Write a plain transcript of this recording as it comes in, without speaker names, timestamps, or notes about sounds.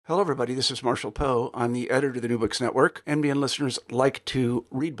Hello, everybody. This is Marshall Poe. I'm the editor of the New Books Network. NBN listeners like to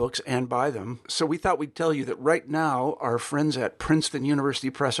read books and buy them. So we thought we'd tell you that right now, our friends at Princeton University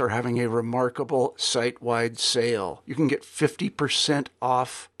Press are having a remarkable site-wide sale. You can get 50%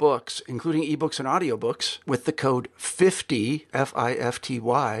 off books, including ebooks and audiobooks, with the code 50,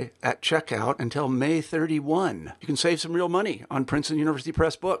 F-I-F-T-Y, at checkout until May 31. You can save some real money on Princeton University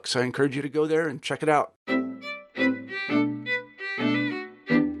Press books. I encourage you to go there and check it out.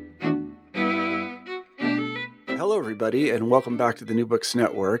 Hello, everybody, and welcome back to the New Books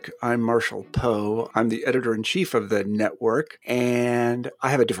Network. I'm Marshall Poe. I'm the editor-in-chief of the network, and I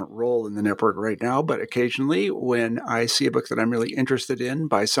have a different role in the network right now, but occasionally when I see a book that I'm really interested in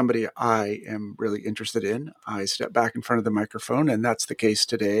by somebody I am really interested in, I step back in front of the microphone, and that's the case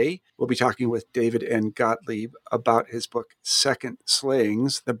today. We'll be talking with David N. Gottlieb about his book, Second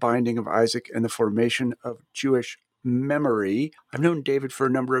Slayings, The Binding of Isaac and the Formation of Jewish Memory. I've known David for a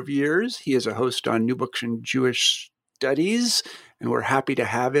number of years. He is a host on New Books in Jewish Studies, and we're happy to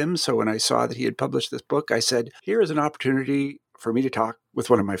have him. So when I saw that he had published this book, I said, here is an opportunity for me to talk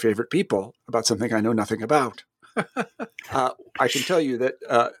with one of my favorite people about something I know nothing about. I can tell you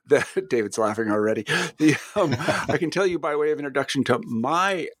that David's laughing already. I can tell you by way of introduction to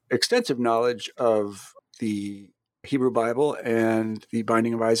my extensive knowledge of the Hebrew Bible and the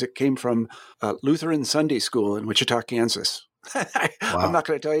Binding of Isaac came from Lutheran Sunday School in Wichita, Kansas. Wow. I'm not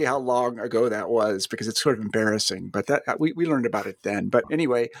going to tell you how long ago that was because it's sort of embarrassing, but that we learned about it then. But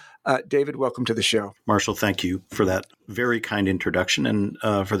anyway, David, welcome to the show. Marshall, thank you for that very kind introduction and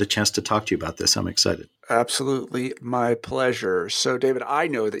for the chance to talk to you about this. I'm excited. Absolutely. My pleasure. So, David, I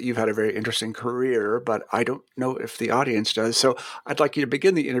know that you've had a very interesting career, but I don't know if the audience does. So I'd like you to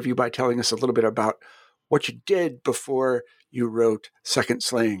begin the interview by telling us a little bit about what you did before you wrote Second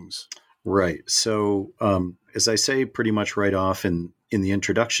Slayings. Right. So, as I say pretty much right off in the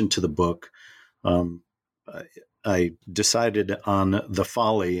introduction to the book, I decided on the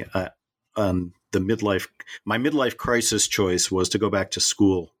folly, on my midlife crisis choice was to go back to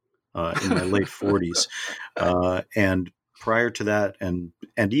school in my late 40s. And prior to that, and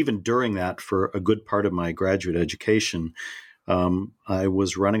even during that, for a good part of my graduate education, I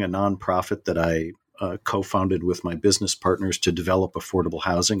was running a nonprofit that I co-founded with my business partners to develop affordable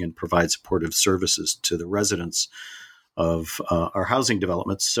housing and provide supportive services to the residents of our housing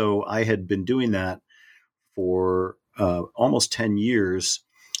developments. So I had been doing that for almost 10 years,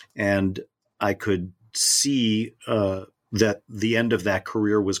 and I could see that the end of that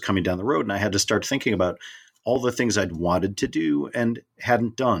career was coming down the road, and I had to start thinking about all the things I'd wanted to do and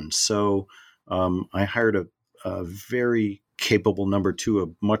hadn't done. So I hired a very capable number two, a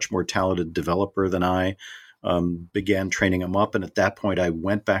much more talented developer than I, began training him up. And at that point, I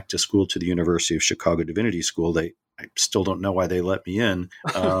went back to school to the University of Chicago Divinity School. I still don't know why they let me in,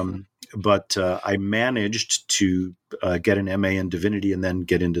 but I managed to get an MA in divinity and then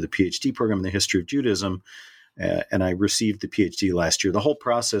get into the PhD program in the history of Judaism. And I received the PhD last year. The whole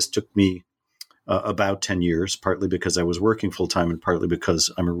process took me about 10 years, partly because I was working full time and partly because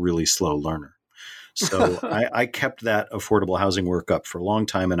I'm a really slow learner. So I kept that affordable housing work up for a long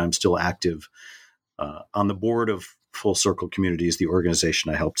time, and I'm still active on the board of Full Circle Communities, the organization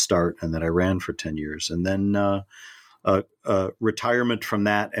I helped start and that I ran for 10 years. And then retirement from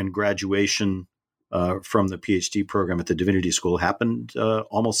that and graduation from the PhD program at the Divinity School happened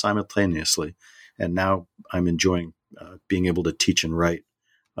almost simultaneously. And now I'm enjoying being able to teach and write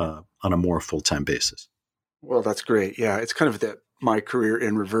on a more full-time basis. Well, that's great. Yeah, it's kind of my career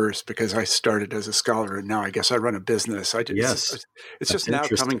in reverse because I started as a scholar and now I guess I run a business. Yes. It's just now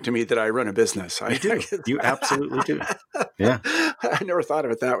coming to me that I run a business. You absolutely do. Yeah. I never thought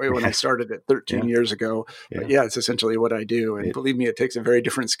of it that way when I started it 13 years ago. Yeah. But yeah, it's essentially what I do. And believe me, it takes a very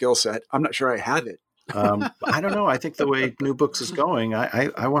different skill set. I'm not sure I have it. I don't know. I think the way New Books is going,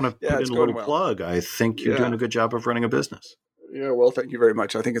 I want to put in a little plug. I think you're doing a good job of running a business. Yeah, well, thank you very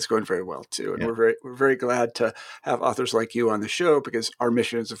much. I think it's going very well too, and we're very glad to have authors like you on the show because our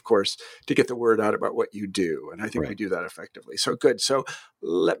mission is, of course, to get the word out about what you do, and I think we do that effectively. So good. So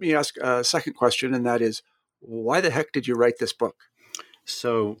let me ask a second question, and that is, why the heck did you write this book?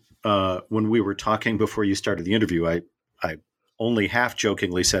 So when we were talking before you started the interview, I only half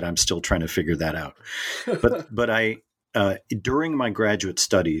jokingly said I'm still trying to figure that out, but I during my graduate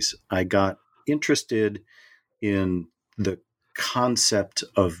studies, I got interested in the concept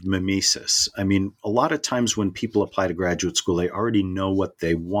of mimesis. I mean, a lot of times when people apply to graduate school, they already know what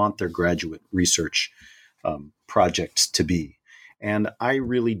they want their graduate research projects to be. And I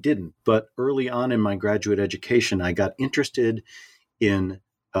really didn't. But early on in my graduate education, I got interested in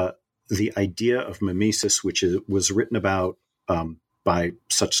the idea of mimesis, which was written about by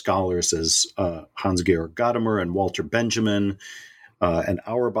such scholars as Hans-Georg Gadamer and Walter Benjamin and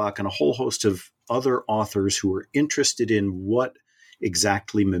Auerbach and a whole host of other authors who are interested in what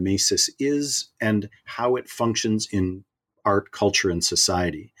exactly mimesis is and how it functions in art, culture, and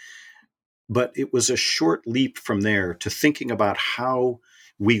society. But it was a short leap from there to thinking about how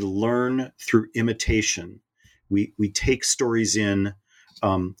we learn through imitation. We take stories in,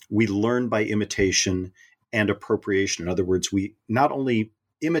 we learn by imitation and appropriation. In other words, we not only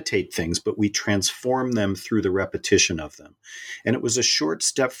imitate things, but we transform them through the repetition of them. And it was a short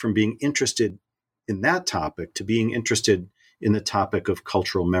step from being interested in that topic to being interested in the topic of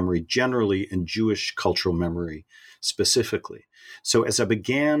cultural memory generally and Jewish cultural memory specifically. So as I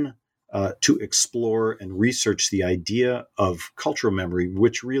began to explore and research the idea of cultural memory,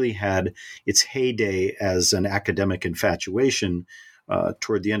 which really had its heyday as an academic infatuation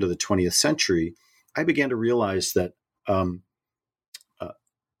toward the end of the 20th century, I began to realize that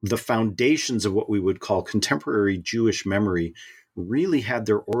the foundations of what we would call contemporary Jewish memory really had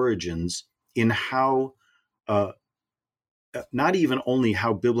their origins in how, not even only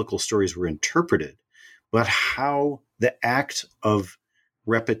how biblical stories were interpreted, but how the act of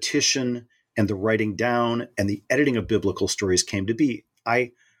repetition and the writing down and the editing of biblical stories came to be.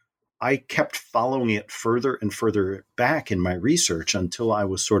 I kept following it further and further back in my research until I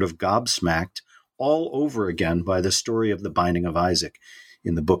was sort of gobsmacked all over again by the story of the binding of Isaac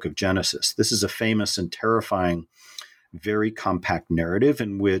in the book of Genesis. This is a famous and terrifying, very compact narrative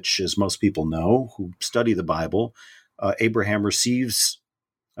in which, as most people know who study the Bible, Abraham receives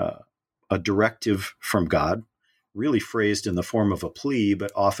a directive from God, really phrased in the form of a plea,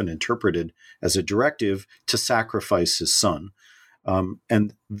 but often interpreted as a directive to sacrifice his son.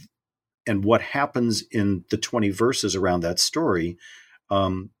 And what happens in the 20 verses around that story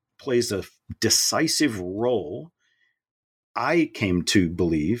plays a decisive role, I came to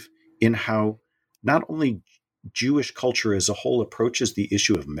believe, in how not only Jewish culture as a whole approaches the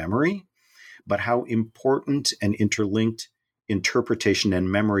issue of memory, but how important and interlinked interpretation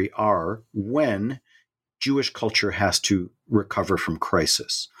and memory are when Jewish culture has to recover from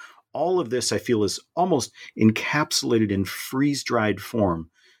crisis. All of this, I feel, is almost encapsulated in freeze-dried form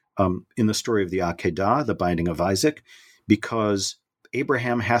in the story of the Akedah, the binding of Isaac, because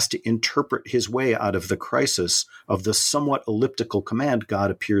Abraham has to interpret his way out of the crisis of the somewhat elliptical command God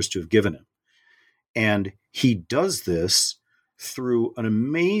appears to have given him. And he does this through an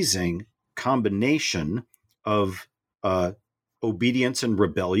amazing combination of obedience and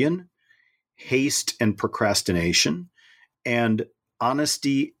rebellion, haste and procrastination, and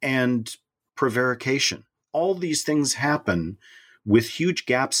honesty and prevarication. All these things happen with huge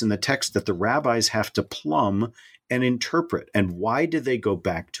gaps in the text that the rabbis have to plumb and interpret. And why did they go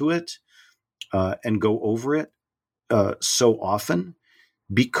back to it and go over it so often?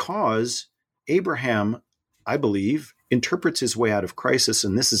 Because Abraham, I believe, interprets his way out of crisis,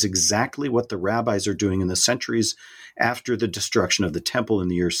 and this is exactly what the rabbis are doing in the centuries after the destruction of the temple in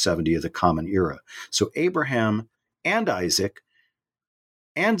the year 70 of the Common Era. So Abraham and Isaac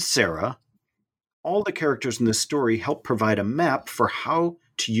and Sarah, all the characters in this story help provide a map for how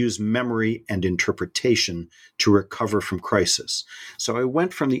to use memory and interpretation to recover from crisis. So I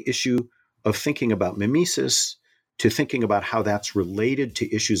went from the issue of thinking about mimesis to thinking about how that's related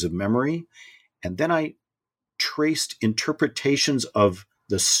to issues of memory. And then I traced interpretations of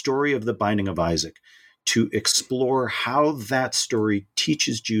the story of the binding of Isaac to explore how that story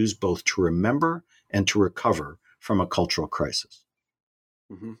teaches Jews both to remember and to recover from a cultural crisis.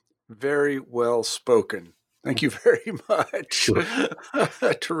 Mm-hmm. Very well spoken. Thank you very much. Sure.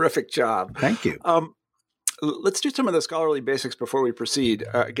 Terrific job. Thank you. Let's do some of the scholarly basics before we proceed.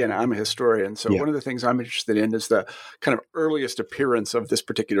 Again, I'm a historian, so one of the things I'm interested in is the kind of earliest appearance of this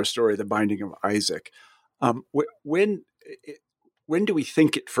particular story, the binding of Isaac. When do we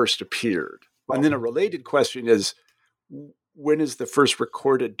think it first appeared? Well, and then a related question is, when is the first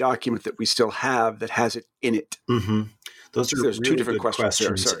recorded document that we still have that has it in it? Mm-hmm. Those are really two different good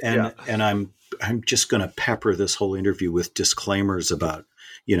questions. Sorry, and I'm just going to pepper this whole interview with disclaimers about,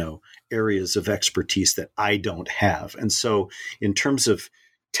 areas of expertise that I don't have. And so in terms of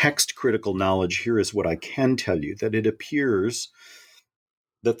text critical knowledge, here is what I can tell you, that it appears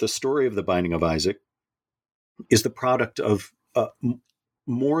that the story of the binding of Isaac is the product of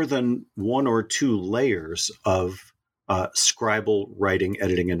more than one or two layers of scribal writing,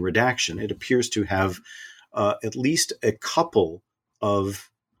 editing, and redaction. It appears to have at least a couple of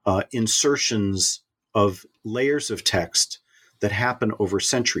insertions of layers of text that happen over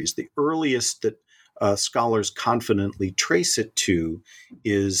centuries. The earliest that scholars confidently trace it to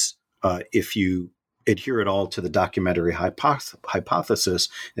is if you adhere at all to the documentary hypothesis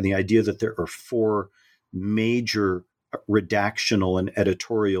and the idea that there are four major redactional and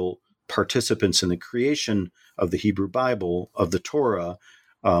editorial participants in the creation of the Hebrew Bible, of the Torah,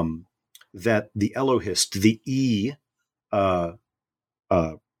 that the Elohist, the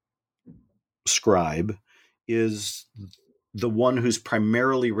scribe, is the one who's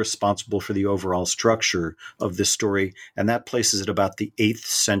primarily responsible for the overall structure of this story, and that places it about the 8th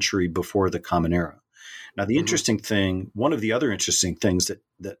century before the Common Era. Now, the interesting thing, one of the other interesting things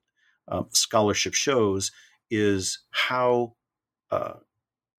that scholarship shows is how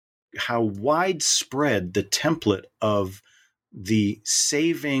widespread the template of the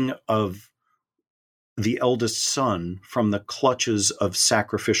saving of the eldest son from the clutches of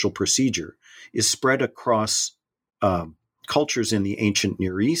sacrificial procedure is spread across cultures in the ancient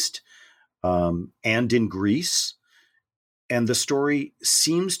Near East and in Greece. And the story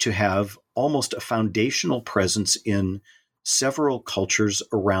seems to have almost a foundational presence in several cultures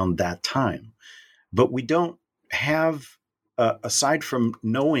around that time. But we don't have, aside from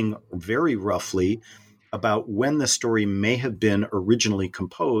knowing very roughly about when the story may have been originally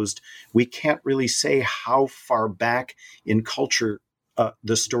composed, we can't really say how far back in culture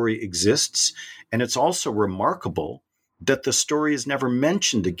the story exists. And it's also remarkable that the story is never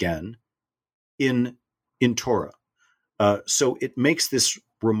mentioned again in Torah. So it makes this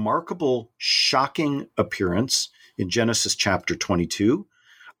remarkable, shocking appearance in Genesis chapter 22.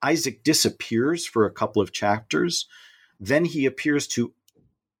 Isaac disappears for a couple of chapters. Then he appears to,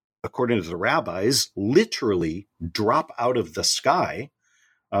 according to the rabbis, literally drop out of the sky.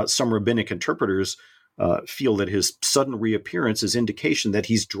 Some rabbinic interpreters feel that his sudden reappearance is indication that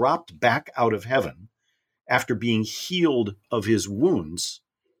he's dropped back out of heaven after being healed of his wounds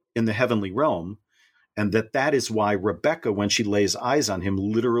in the heavenly realm, and that is why Rebecca, when she lays eyes on him,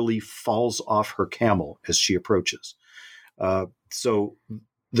 literally falls off her camel as she approaches. So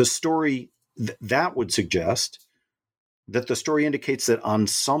the story, that would suggest that the story indicates that on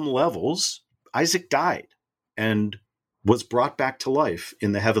some levels, Isaac died and was brought back to life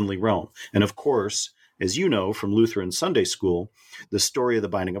in the heavenly realm. And of course, as you know from Lutheran Sunday school, the story of the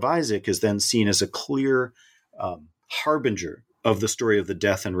binding of Isaac is then seen as a clear harbinger of the story of the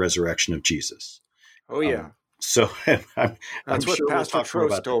death and resurrection of Jesus. Oh, yeah. So I'm That's what sure Pastor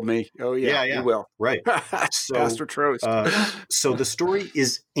Trost told me. Oh, yeah, yeah. you will. Right. So, Pastor Trost. So the story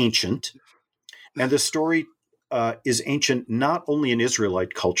is ancient, and the story is ancient not only in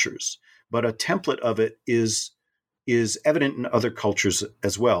Israelite cultures, but a template of it is evident in other cultures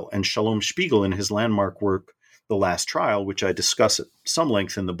as well. And Shalom Spiegel, in his landmark work, The Last Trial, which I discuss at some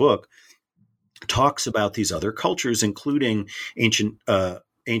length in the book, talks about these other cultures, including ancient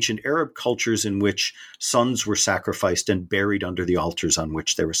Arab cultures in which sons were sacrificed and buried under the altars on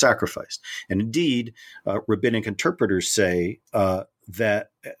which they were sacrificed. And indeed, rabbinic interpreters say that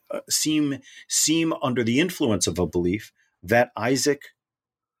seem under the influence of a belief that Isaac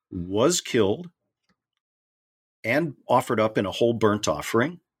was killed and offered up in a whole burnt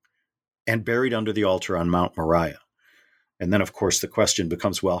offering and buried under the altar on Mount Moriah. And then, of course, the question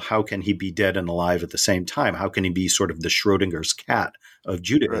becomes, well, how can he be dead and alive at the same time? How can he be sort of the Schrodinger's cat of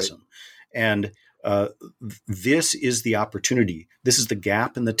Judaism? Right. And this is the opportunity. This is the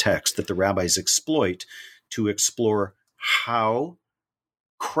gap in the text that the rabbis exploit to explore how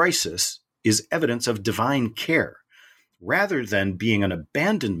crisis is evidence of divine care. Rather than being an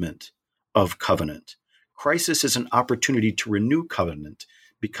abandonment of covenant, crisis is an opportunity to renew covenant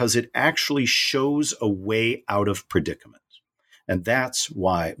because it actually shows a way out of predicament. And that's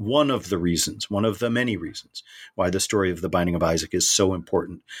why one of the many reasons why the story of the binding of Isaac is so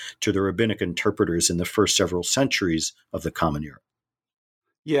important to the rabbinic interpreters in the first several centuries of the Common Era.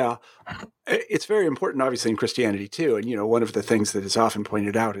 Yeah, it's very important, obviously, in Christianity too. And, one of the things that is often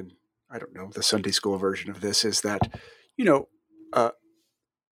pointed out in, I don't know, the Sunday school version of this is that,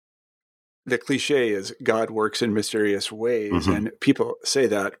 the cliche is God works in mysterious ways. Mm-hmm. And people say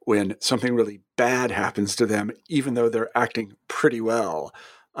that when something really bad happens to them, even though they're acting pretty well.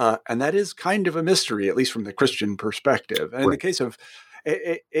 And that is kind of a mystery, at least from the Christian perspective. And in the case of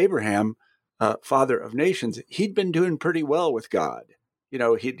Abraham, father of nations, he'd been doing pretty well with God.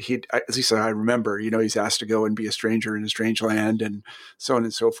 He'd at least I remember, he's asked to go and be a stranger in a strange land and so on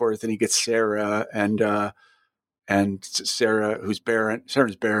and so forth. And he gets Sarah and Sarah, who's barren.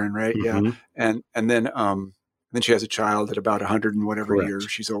 Sarah's barren, right? Mm-hmm. Yeah. And then she has a child at about 100 and whatever Correct. years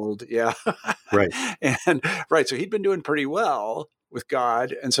she's old. Yeah. Right. So he'd been doing pretty well with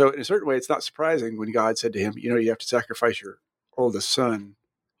God. And so in a certain way, it's not surprising when God said to him, you have to sacrifice your oldest son.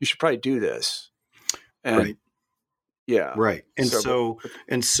 You should probably do this. And right. yeah. Right. And so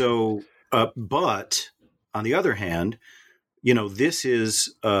But on the other hand, this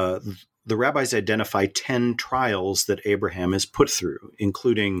is the rabbis identify 10 trials that Abraham is put through,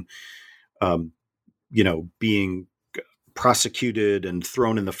 including, being prosecuted and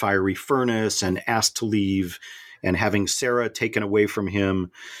thrown in the fiery furnace and asked to leave and having Sarah taken away from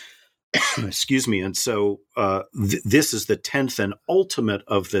him. Excuse me. And so this is the 10th and ultimate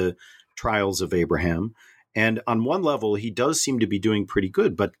of the trials of Abraham. And on one level, he does seem to be doing pretty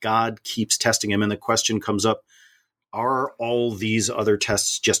good, but God keeps testing him. And the question comes up, are all these other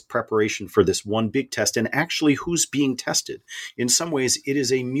tests just preparation for this one big test? And actually, who's being tested? In some ways, it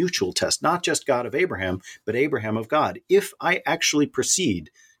is a mutual test, not just God of Abraham, but Abraham of God. If I actually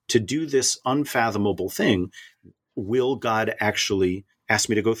proceed to do this unfathomable thing, will God actually ask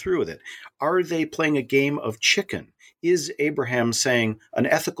me to go through with it? Are they playing a game of chicken? Is Abraham saying an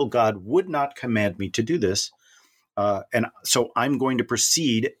ethical God would not command me to do this? And so I'm going to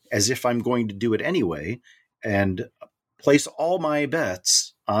proceed as if I'm going to do it anyway, and place all my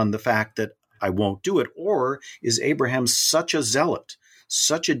bets on the fact that I won't do it? Or is Abraham such a zealot,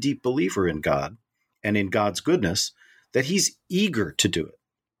 such a deep believer in God and in God's goodness that he's eager to do it?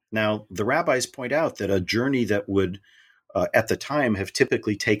 Now, the rabbis point out that a journey that would, at the time, have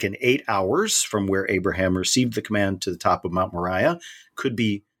typically taken 8 hours from where Abraham received the command to the top of Mount Moriah could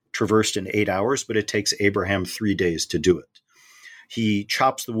be traversed in 8 hours, but it takes Abraham 3 days to do it. He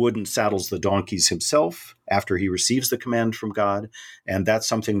chops the wood and saddles the donkeys himself after he receives the command from God, and that's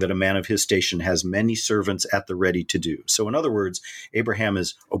something that a man of his station has many servants at the ready to do. So in other words, Abraham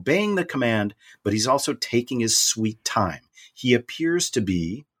is obeying the command, but he's also taking his sweet time. He appears to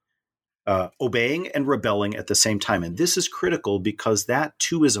be obeying and rebelling at the same time. And this is critical because that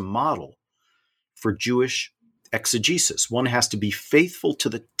too is a model for Jewish exegesis. One has to be faithful to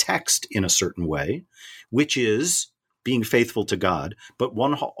the text in a certain way, which is being faithful to God, but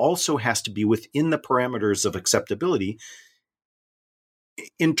one also has to be within the parameters of acceptability,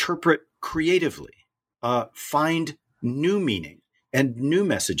 interpret creatively, find new meaning and new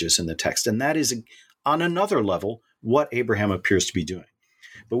messages in the text. And that is, on another level, what Abraham appears to be doing.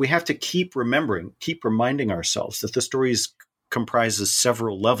 But we have to keep reminding ourselves that the story comprises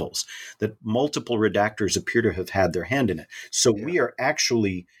several levels, that multiple redactors appear to have had their hand in it. So we are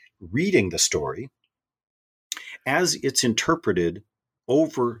actually reading the story as it's interpreted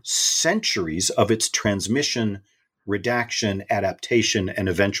over centuries of its transmission, redaction, adaptation, and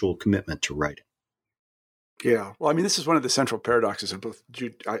eventual commitment to writing. Yeah. Well, I mean, this is one of the central paradoxes of both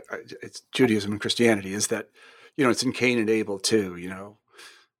it's Judaism and Christianity, is that, it's in Cain and Abel too,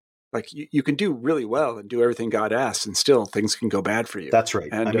 like you can do really well and do everything God asks, and still things can go bad for you. That's right.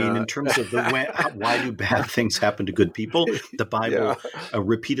 And, I mean, in terms of why do bad things happen to good people, the Bible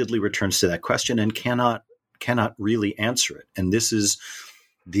repeatedly returns to that question and cannot really answer it. And this is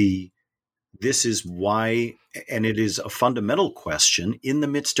why, and it is a fundamental question in the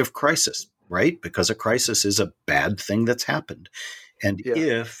midst of crisis, right? Because a crisis is a bad thing that's happened. And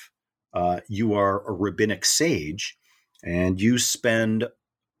if you are a rabbinic sage and you spend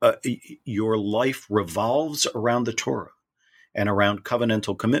your life revolves around the Torah and around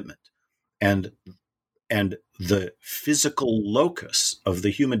covenantal commitment, and the physical locus of the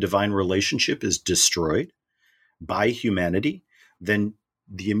human-divine relationship is destroyed by humanity, then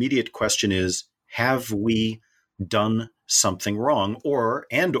the immediate question is, have we done something wrong? Or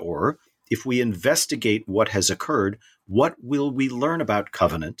if we investigate what has occurred, what will we learn about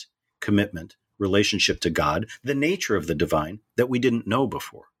covenant, commitment, relationship to God, the nature of the divine that we didn't know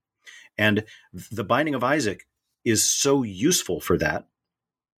before? And the binding of Isaac is so useful for that,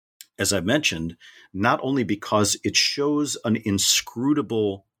 as I mentioned, not only because it shows an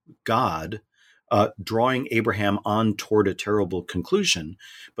inscrutable God drawing Abraham on toward a terrible conclusion,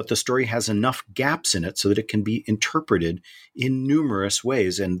 but the story has enough gaps in it so that it can be interpreted in numerous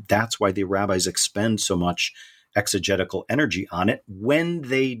ways. And that's why the rabbis expend so much exegetical energy on it when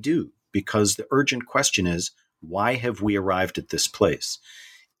they do, because the urgent question is, why have we arrived at this place?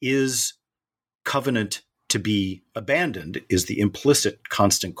 Is covenant to be abandoned, is the implicit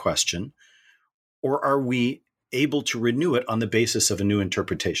constant question, or are we able to renew it on the basis of a new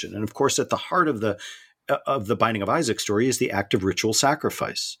interpretation? And of course, at the heart of the binding of Isaac story is the act of ritual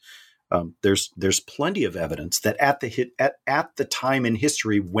sacrifice. There's plenty of evidence that at the time in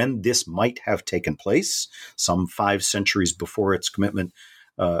history when this might have taken place, some 5 centuries before its commitment,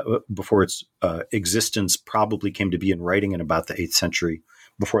 before its existence probably came to be in writing in about the 8th century,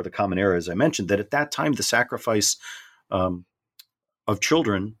 before the Common Era, as I mentioned, that at that time the sacrifice of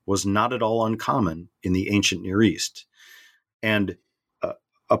children was not at all uncommon in the ancient Near East. And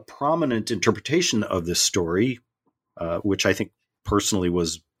a prominent interpretation of this story, which I think personally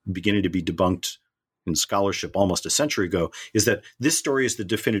was beginning to be debunked in scholarship almost a century ago, is that this story is the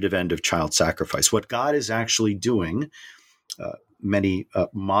definitive end of child sacrifice. What God is actually doing, many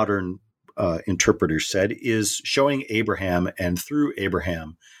modern interpreters said, is showing Abraham, and through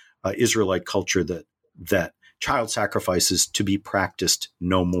Abraham, Israelite culture, that child sacrifice is to be practiced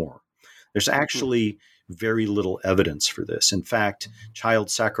no more. There's actually very little evidence for this. In fact,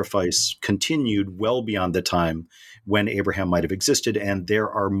 child sacrifice continued well beyond the time when Abraham might have existed, and there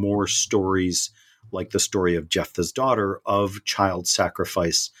are more stories, like the story of Jephthah's daughter, of child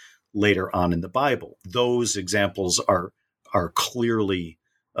sacrifice later on in the Bible. Those examples are clearly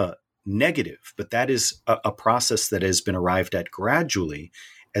negative, but that is a process that has been arrived at gradually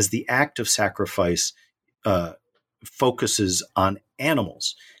as the act of sacrifice focuses on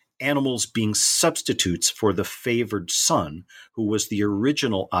animals being substitutes for the favored son, who was the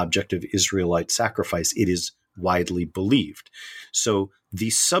original object of Israelite sacrifice, it is widely believed. So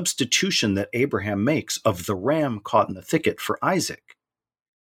the substitution that Abraham makes of the ram caught in the thicket for Isaac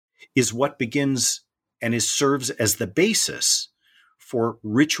is what begins and serves as the basis for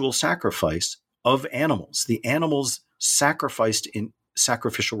ritual sacrifice of animals. The animals sacrificed in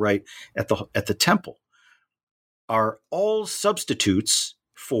sacrificial rite at the temple are all substitutes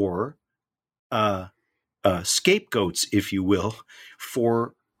for scapegoats, if you will,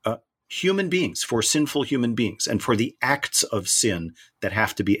 for human beings, for sinful human beings, and for the acts of sin that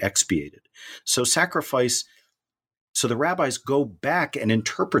have to be expiated. So the rabbis go back and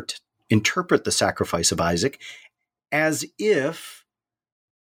interpret the sacrifice of Isaac as if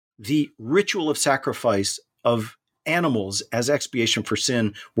the ritual of sacrifice of animals as expiation for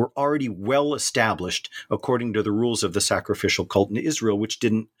sin were already well established according to the rules of the sacrificial cult in Israel, which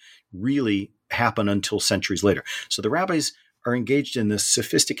didn't really happen until centuries later. So the rabbis are engaged in this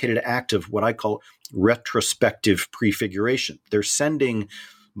sophisticated act of what I call retrospective prefiguration. They're sending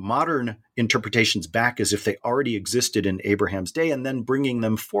modern interpretations back as if they already existed in Abraham's day, and then bringing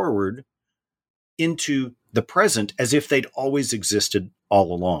them forward into the present as if they'd always existed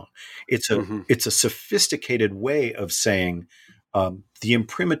all along. It's a sophisticated way of saying the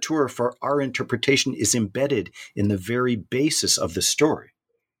imprimatur for our interpretation is embedded in the very basis of the story.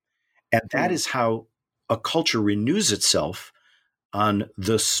 And that is how a culture renews itself on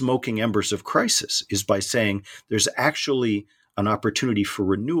the smoking embers of crisis, is by saying there's actually an opportunity for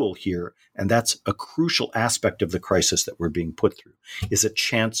renewal here. And that's a crucial aspect of the crisis that we're being put through, is a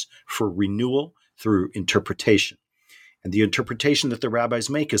chance for renewal through interpretation. And the interpretation that the rabbis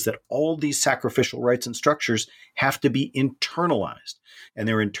make is that all these sacrificial rites and structures have to be internalized. And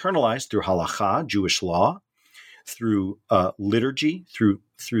they're internalized through halakha, Jewish law, through liturgy,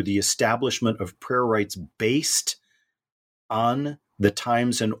 through the establishment of prayer rites based on the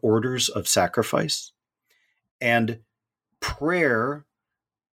times and orders of sacrifice. And prayer,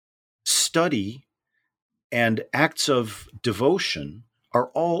 study, and acts of devotion are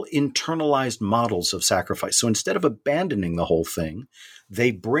all internalized models of sacrifice. So instead of abandoning the whole thing,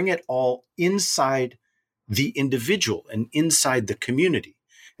 they bring it all inside the individual and inside the community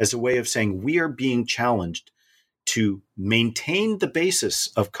as a way of saying we are being challenged to maintain the basis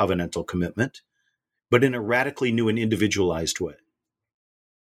of covenantal commitment, but in a radically new and individualized way.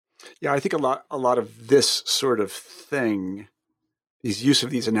 Yeah, I think a lot of this sort of thing, these use of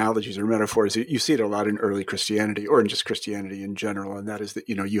these analogies or metaphors, you see it a lot in early Christianity, or in just Christianity in general, and that is that,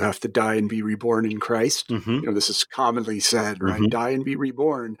 you have to die and be reborn in Christ. This is commonly said, right? Die and be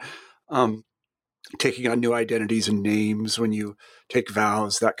reborn. Taking on new identities and names when you take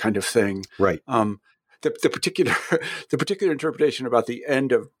vows, that kind of thing. Right. The particular interpretation about the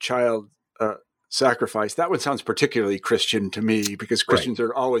end of child sacrifice, that one sounds particularly Christian to me, because Christians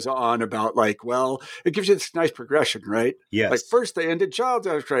are always on about it gives you this nice progression, right? Yes. Like first they ended child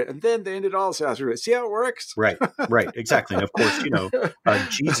sacrifice and then they ended all sacrifice. See how it works? Right, exactly. And of course,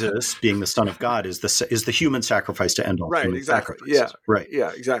 Jesus, being the Son of God, is the human sacrifice to end all human sacrifices. Yeah. Right.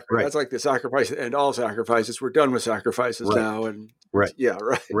 Yeah, exactly. Right. That's like the sacrifice to end all sacrifices. We're done with sacrifices now. And yeah,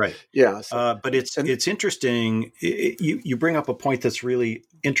 right. Yeah. So, but it's interesting. You bring up a point that's really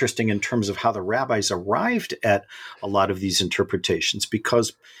interesting in terms of how the rabbis arrived at a lot of these interpretations,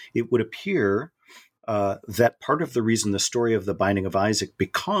 because it would appear that part of the reason the story of the binding of Isaac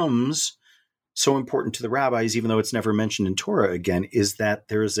becomes so important to the rabbis, even though it's never mentioned in Torah again, is that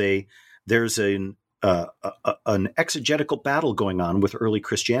there's an exegetical battle going on with early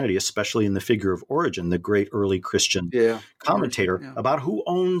Christianity, especially in the figure of Origen, the great early Christian commentator, about who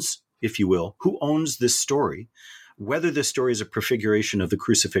owns this story, whether this story is a prefiguration of the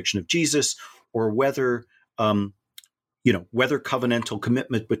crucifixion of Jesus, or whether whether covenantal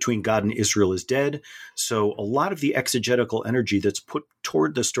commitment between God and Israel is dead. So a lot of the exegetical energy that's put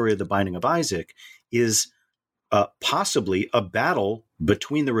toward the story of the binding of Isaac is possibly a battle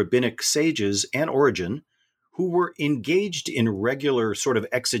between the rabbinic sages and Origen, who were engaged in regular sort of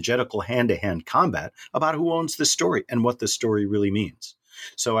exegetical hand-to-hand combat about who owns the story and what the story really means.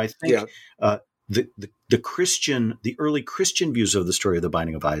 So I think the early Christian views of the story of the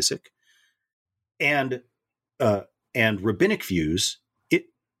binding of Isaac and rabbinic views, it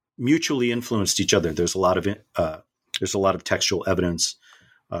mutually influenced each other. There's a lot of textual evidence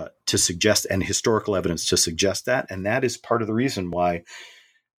to suggest, and historical evidence to suggest that, and that is part of the reason why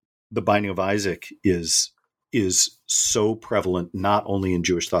the binding of Isaac is so prevalent, not only in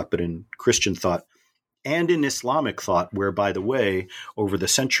Jewish thought but in Christian thought and in Islamic thought. Where, by the way, over the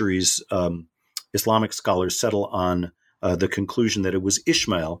centuries, Islamic scholars settle on the conclusion that it was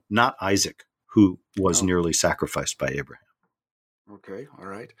Ishmael, not Isaac, who was nearly sacrificed by Abraham. Okay, all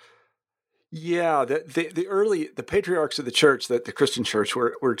right. Yeah, the patriarchs of the church, the Christian church,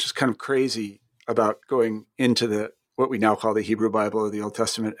 were just kind of crazy about going into what we now call the Hebrew Bible or the Old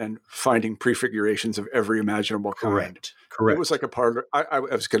Testament and finding prefigurations of every imaginable kind. Correct. It was like a parlor. I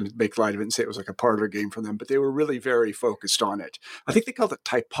was going to make light of it and say it was like a parlor game for them, but they were really very focused on it. I think they called it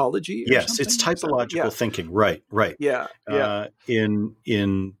typology. Yes, it's typological thinking. Right. Yeah.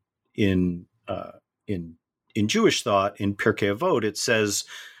 In Jewish thought, in Pirkei Avot, it says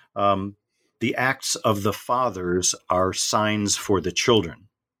the acts of the fathers are signs for the children.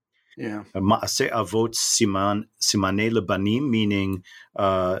 Yeah. Ma'aseh avot simanei lebanim, meaning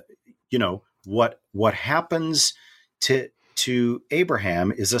what happens to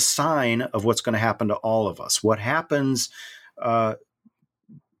Abraham is a sign of what's going to happen to all of us. What happens what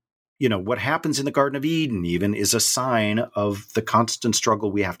happens in the Garden of Eden even is a sign of the constant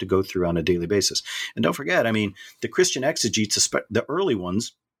struggle we have to go through on a daily basis. And don't forget, the Christian exegetes, the early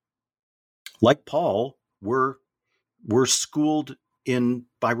ones, like Paul, were schooled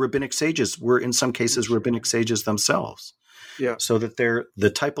by rabbinic sages, were in some cases rabbinic sages themselves. Yeah. So that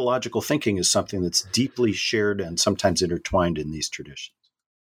the typological thinking is something that's deeply shared and sometimes intertwined in these traditions.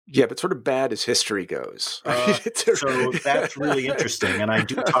 Yeah, but sort of bad as history goes. So that's really interesting, and I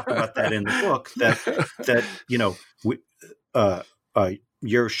do talk about that in the book. That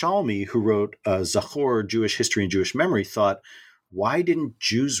Yerushalmi, who wrote Zachor, Jewish History and Jewish Memory, thought, why didn't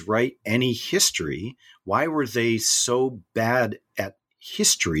Jews write any history? Why were they so bad at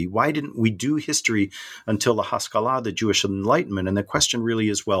history? Why didn't we do history until the Haskalah, the Jewish Enlightenment? And the question really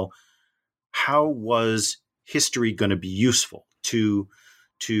is, well, how was history going to be useful to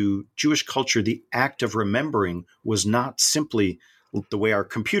Jewish culture? The act of remembering was not simply the way our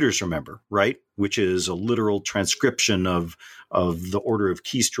computers remember, right? Which is a literal transcription of the order of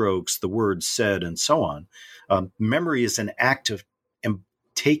keystrokes, the words said, and so on. Memory is an act of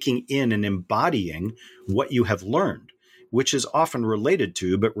taking in and embodying what you have learned, which is often related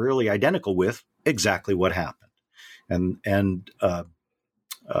to, but rarely identical with, exactly what happened. And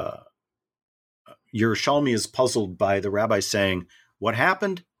Yerushalmi is puzzled by the rabbi saying, what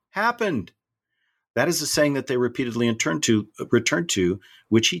happened, happened. That is a saying that they repeatedly return to,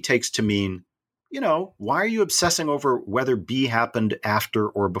 which he takes to mean, why are you obsessing over whether B happened after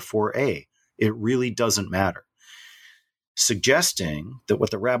or before A? It really doesn't matter. Suggesting that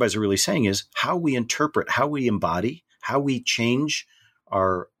what the rabbis are really saying is how we interpret, how we embody, how we change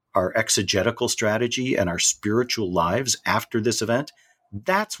our exegetical strategy and our spiritual lives after this event.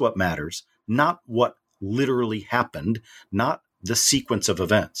 That's what matters, not what literally happened, not the sequence of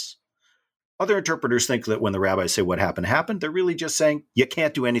events. Other interpreters think that when the rabbis say what happened, happened, they're really just saying, you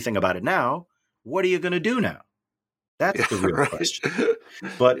can't do anything about it now. What are you going to do now? That's the real question.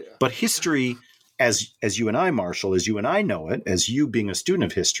 But history, as you and I, Marshall, as you and I know it, as you being a student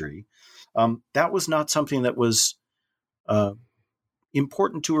of history, that was not something that was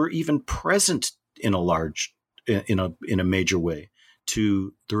important to or even present in a major way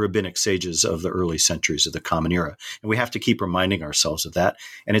to the rabbinic sages of the early centuries of the Common Era. And we have to keep reminding ourselves of that.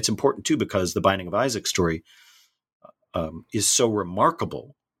 And it's important, too, because the Binding of Isaac story is so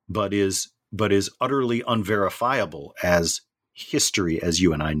remarkable, but is utterly unverifiable as history as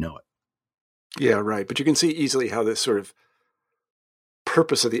you and I know it. Yeah, right. But you can see easily how this sort of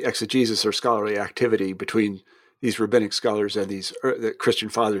purpose of the exegesis or scholarly activity between these rabbinic scholars and the Christian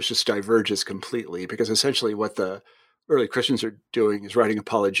fathers just diverges completely, because essentially what the early Christians are doing is writing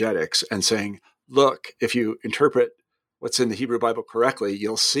apologetics and saying, look, if you interpret what's in the Hebrew Bible correctly,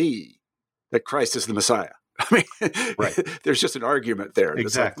 you'll see that Christ is the Messiah. Right. There's just an argument there. Exactly.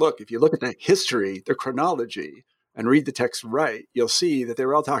 It's like, look, if you look at the history, the chronology, and read the text right, you'll see that they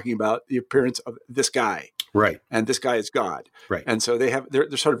were all talking about the appearance of this guy. Right. and this guy is God. Right. And so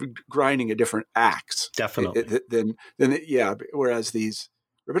they're sort of grinding a different axe. Definitely. Whereas these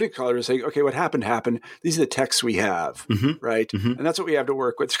rabbinic scholars are saying, okay, what happened. These are the texts we have, right? Mm-hmm. And that's what we have to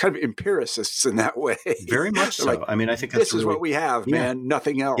work with. It's kind of empiricists in that way. Very much so. Like, I mean, I think that's this is what we have, man.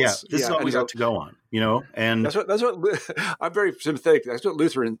 Nothing else. Yeah, this is all we got to go on, and that's what I'm very sympathetic. That's what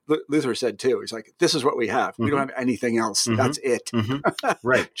Luther said too. He's like, this is what we have. We don't have anything else. That's it.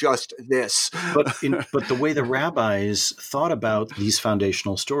 Right. Just this. But the way the rabbis thought about these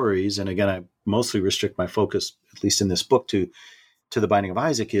foundational stories, and again, I mostly restrict my focus, at least in this book, to the Binding of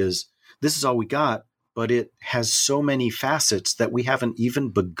Isaac, is this is all we got, but it has so many facets that we haven't even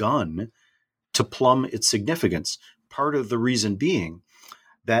begun to plumb its significance. Part of the reason being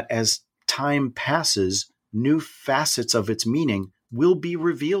that as time passes, new facets of its meaning will be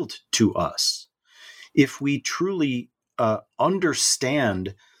revealed to us. If we truly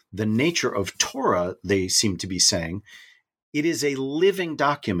understand the nature of Torah, they seem to be saying, it is a living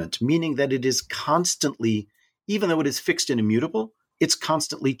document, meaning that it is constantly, even though it is fixed and immutable, it's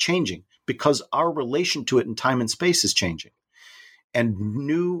constantly changing because our relation to it in time and space is changing. And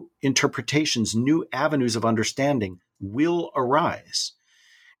new interpretations, new avenues of understanding will arise.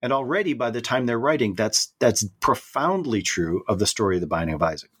 And already by the time they're writing, that's profoundly true of the story of the Binding of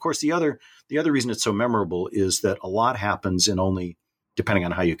Isaac. Of course, the other reason it's so memorable is that a lot happens in only, depending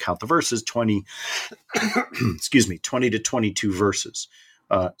on how you count the verses, 20 to 22 verses.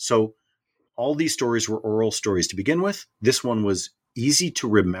 So all these stories were oral stories to begin with. This one was easy to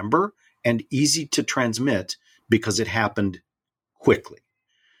remember and easy to transmit because it happened quickly.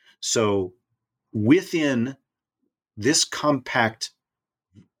 So within this compact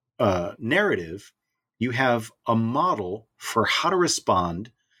narrative, you have a model for how to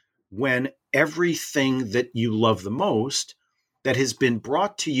respond when everything that you love the most that has been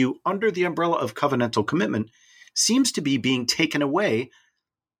brought to you under the umbrella of covenantal commitment seems to be being taken away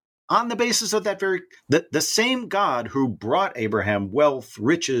on the basis of that the same God who brought Abraham wealth,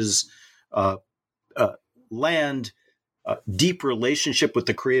 riches, land, deep relationship with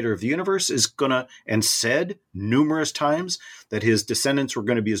the creator of the universe is gonna, and said numerous times that his descendants were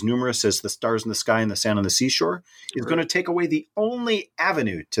going to be as numerous as the stars in the sky and the sand on the seashore, is going to take away the only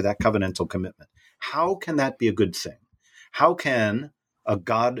avenue to that covenantal commitment. How can that be a good thing? How can a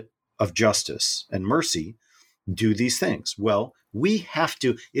God of justice and mercy do these things? Well, we have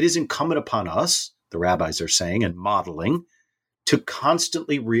to, it is incumbent upon us, the rabbis are saying and modeling, to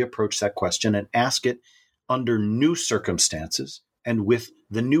constantly reapproach that question and ask it under new circumstances and with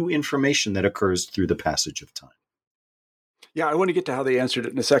the new information that occurs through the passage of time. Yeah, I want to get to how they answered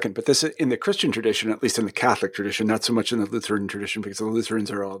it in a second, but this is in the Christian tradition, at least in the Catholic tradition, not so much in the Lutheran tradition, because the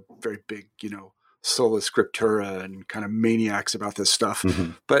Lutherans are all very big, sola scriptura and kind of maniacs about this stuff.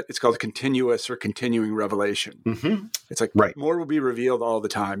 Mm-hmm. But it's called continuous or continuing revelation. Mm-hmm. It's like more will be revealed all the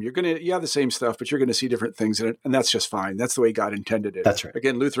time. You have the same stuff, but you're going to see different things in it, and that's just fine. That's the way God intended it. That's right.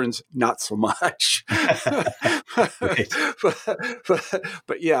 Again, Lutherans, not so much.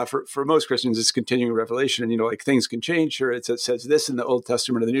 but yeah, for most Christians, it's continuing revelation, and things can change. Sure, it says this in the Old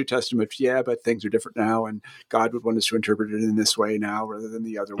Testament or the New Testament. Yeah, but things are different now, and God would want us to interpret it in this way now rather than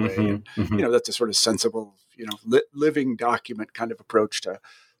the other way. And that's a sort of sensible, living document kind of approach to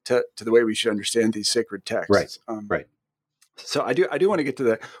the way we should understand these sacred texts. Right. Right. So I do want to get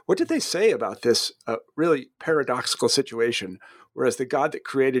to what did they say about this really paradoxical situation, whereas the God that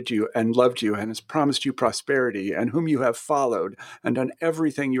created you and loved you and has promised you prosperity and whom you have followed and done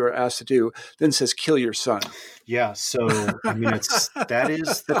everything you are asked to do, then says, kill your son. Yeah. So, I mean, that's the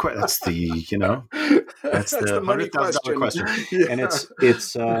 $100,000 question. Yeah. And it's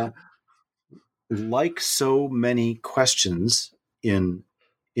like so many questions in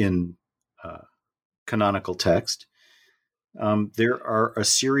canonical text, there are a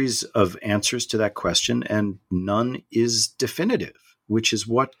series of answers to that question, and none is definitive, which is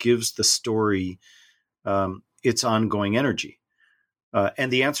what gives the story its ongoing energy.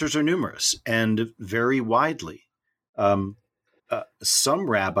 And the answers are numerous and very widely. Some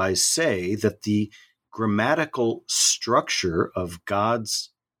rabbis say that the grammatical structure of God's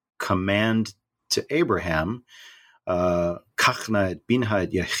command to Abraham, "Kachna et binha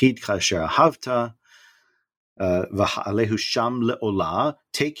et yachidcha asher ahavta, v'ha'alehu sham le'olah,"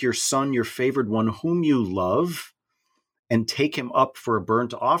 take your son, your favored one, whom you love, and take him up for a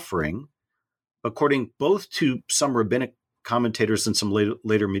burnt offering, according both to some rabbinic commentators and some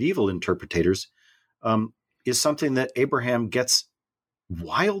later medieval interpreters, is something that Abraham gets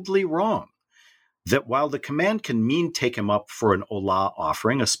wildly wrong. That while the command can mean take him up for an olah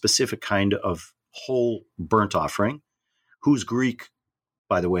offering, a specific kind of whole burnt offering, whose Greek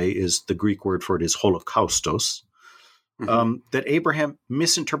by the way, is the Greek word for it is holocaustos, that Abraham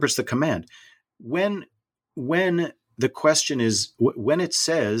misinterprets the command. When the question is, when it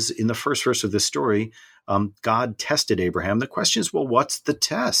says in the first verse of this story, God tested Abraham, the question is, well, what's the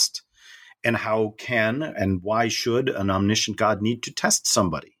test? And how can and why should an omniscient God need to test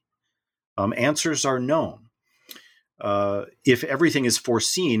somebody? Answers are known. If everything is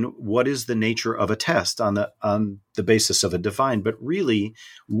foreseen, what is the nature of a test on the basis of a divine? But really,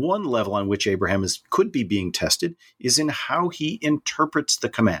 one level on which Abraham could be being tested is in how he interprets the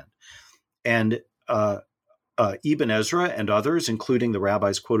command. And Ibn Ezra and others, including the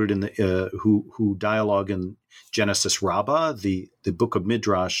rabbis quoted in the who dialogue in Genesis Rabbah, the book of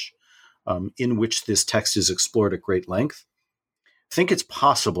Midrash, in which this text is explored at great length, think it's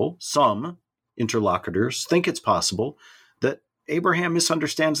possible, some interlocutors think it's possible, that Abraham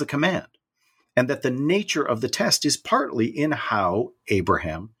misunderstands the command, and that the nature of the test is partly in how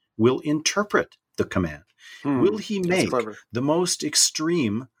Abraham will interpret the command. Will he make the most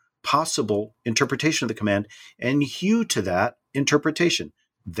extreme possible interpretation of the command and hew to that interpretation?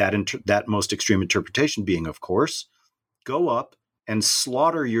 That most extreme interpretation being, of course, go up and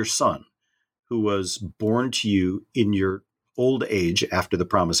slaughter your son, who was born to you in your old age after the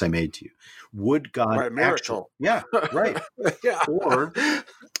promise I made to you. Would God right, miracle? Yeah, right. Yeah. Or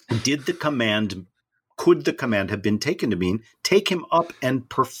could the command have been taken to mean take him up and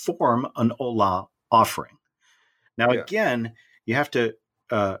perform an olah offering? Now, again, you have to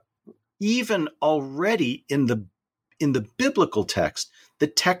even already in the biblical text, the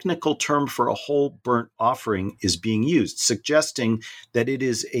technical term for a whole burnt offering is being used, suggesting that it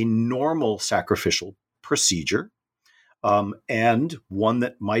is a normal sacrificial procedure, and one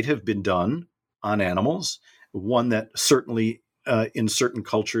that might have been done on animals, one that certainly in certain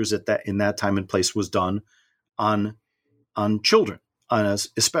cultures in that time and place was done on children,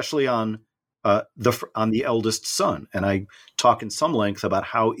 especially on the eldest son. And I talk in some length about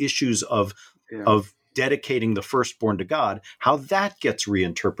how issues of dedicating the firstborn to God, how that gets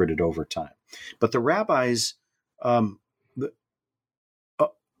reinterpreted over time. But the rabbis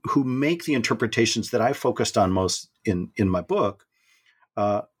who make the interpretations that I focused on most in my book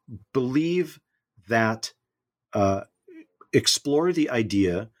believe that explore the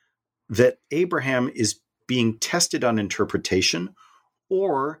idea that Abraham is being tested on interpretation,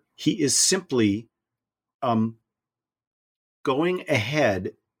 or he is simply going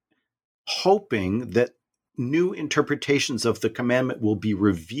ahead hoping that new interpretations of the commandment will be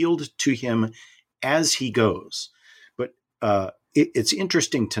revealed to him as he goes. But it's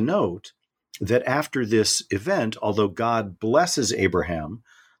interesting to note that after this event, although God blesses Abraham,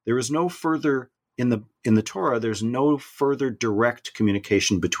 there is no further in the Torah, there's no further direct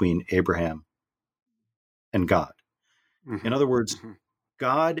communication between Abraham and God. Mm-hmm. In other words, mm-hmm.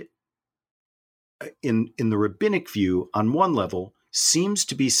 God, in the rabbinic view, on one level, seems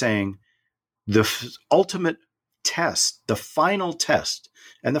to be saying the ultimate test, the final test,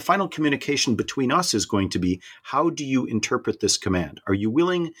 and the final communication between us is going to be, how do you interpret this command? Are you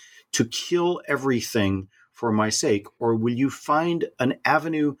willing to kill everything for my sake, or will you find an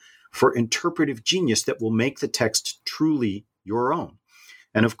avenue for interpretive genius that will make the text truly your own?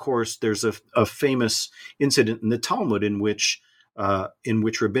 And of course, there's a famous incident in the Talmud in which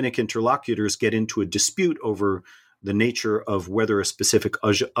rabbinic interlocutors get into a dispute over the nature of whether a specific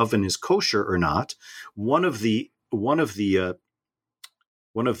oven is kosher or not. One of the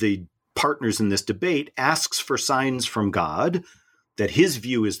partners in this debate asks for signs from God that his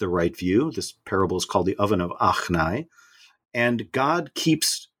view is the right view. This parable is called the oven of Achnai, and God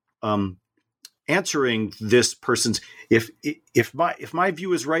keeps answering this person's, if my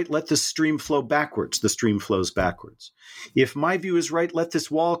view is right, let the stream flow backwards. The stream flows backwards. If my view is right, let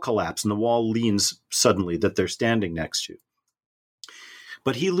this wall collapse, and the wall leans suddenly that they're standing next to.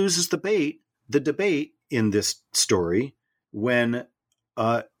 But he loses the debate in this story when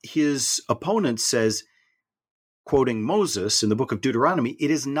his opponent says, quoting Moses in the book of Deuteronomy, it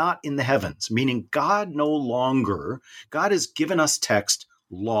is not in the heavens, meaning God has given us text,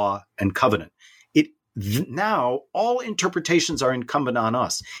 law, and covenant. Now, all interpretations are incumbent on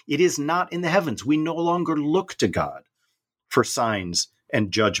us. It is not in the heavens. We no longer look to God for signs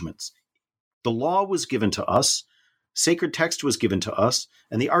and judgments. The law was given to us, sacred text was given to us,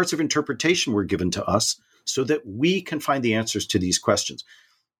 and the arts of interpretation were given to us so that we can find the answers to these questions.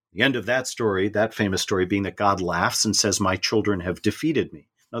 The end of that story, that famous story, being that God laughs and says, my children have defeated me.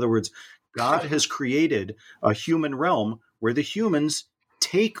 In other words, God has created a human realm where the humans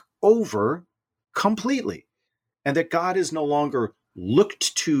take over completely, and that God is no longer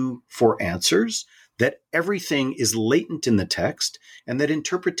looked to for answers, that everything is latent in the text and that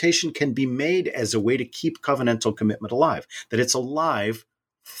interpretation can be made as a way to keep covenantal commitment alive, that it's alive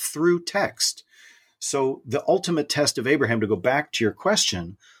through text. So the ultimate test of Abraham, to go back to your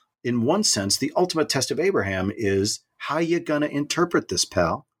question, in one sense, the ultimate test of Abraham is, how you going to interpret this,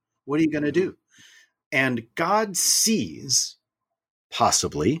 pal? What are you going to do? And God sees,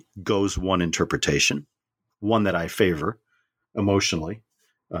 possibly, goes one interpretation, one that I favor emotionally,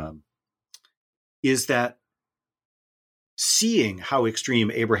 is that seeing how extreme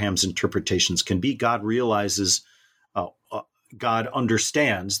Abraham's interpretations can be, God realizes, God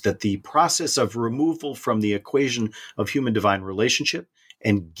understands that the process of removal from the equation of human-divine relationship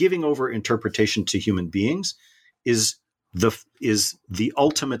and giving over interpretation to human beings is the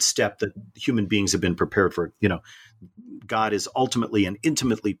ultimate step that human beings have been prepared for. God is ultimately and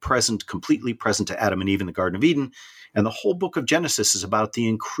intimately present, completely present to Adam and Eve in the Garden of Eden. And the whole book of Genesis is about the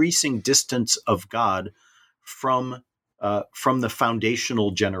increasing distance of God from the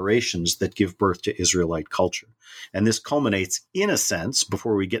foundational generations that give birth to Israelite culture. And this culminates, in a sense,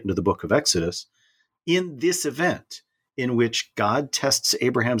 before we get into the book of Exodus, in this event in which God tests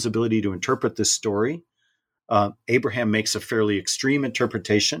Abraham's ability to interpret this story. Abraham makes a fairly extreme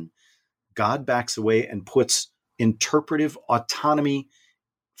interpretation. God backs away and puts interpretive autonomy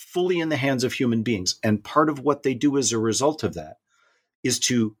fully in the hands of human beings. And part of what they do as a result of that is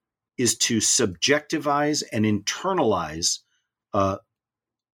to subjectivize and internalize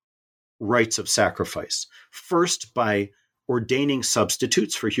rites of sacrifice. First, by ordaining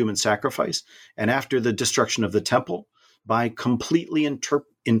substitutes for human sacrifice, and after the destruction of the temple, by completely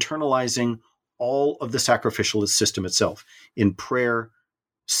internalizing all of the sacrificial system itself in prayer,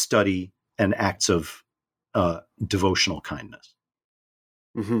 study, and acts of devotional kindness.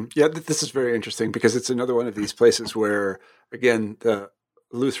 Mm-hmm. Yeah, this is very interesting because it's another one of these places where, again, the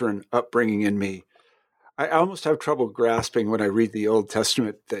Lutheran upbringing in me, I almost have trouble grasping when I read the Old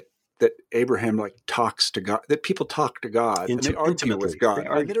Testament that Abraham talks to God, that people talk to God and they argue with God.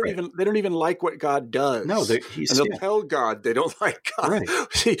 They don't even like what God does. No, they'll tell God they don't like God. Right.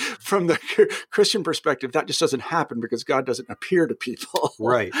 See, from the Christian perspective, that just doesn't happen because God doesn't appear to people.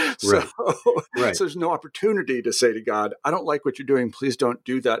 Right. So there's no opportunity to say to God, I don't like what you're doing. Please don't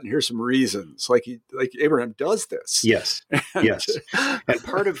do that. And here's some reasons. Like Abraham does this. Yes. Yes. And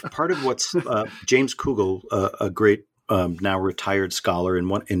part of what's James Kugel, a great now retired scholar, in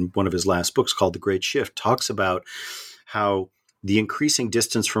one of his last books called The Great Shift, talks about how the increasing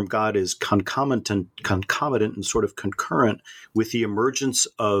distance from God is concomitant and sort of concurrent with the emergence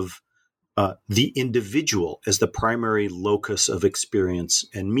of the individual as the primary locus of experience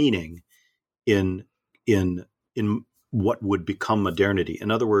and meaning in what would become modernity.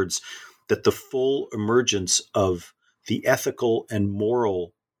 In other words, that the full emergence of the ethical and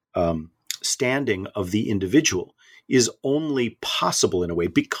moral standing of the individual is only possible, in a way,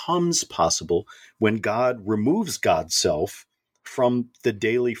 becomes possible when God removes God's self from the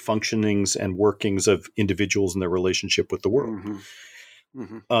daily functionings and workings of individuals and their relationship with the world. Mm-hmm.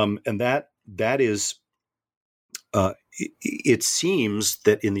 Mm-hmm. And that is, it seems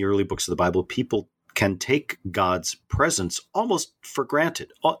that in the early books of the Bible, people can take God's presence almost for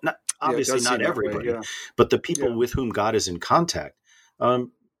granted. Obviously, not everybody, but the people with whom God is in contact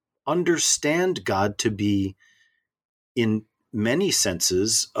understand God to be, in many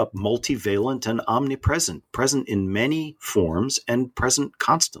senses, multivalent and omnipresent, present in many forms and present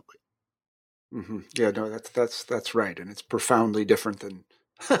constantly. Mm-hmm. Yeah, no, that's right. And it's profoundly different than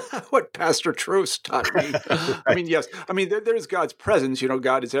what Pastor Trost taught me. Right. I mean, yes. I mean, there's God's presence,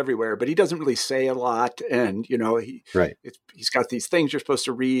 God is everywhere, but he doesn't really say a lot. And, he's got these things you're supposed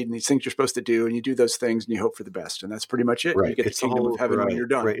to read and these things you're supposed to do, and you do those things and you hope for the best. And that's pretty much it. Right. You get the kingdom of heaven when you're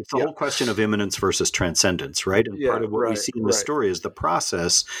done. Right. It's the whole question of immanence versus transcendence, right? And part of what we see in the story is the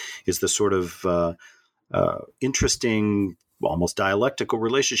process is the sort of interesting, almost dialectical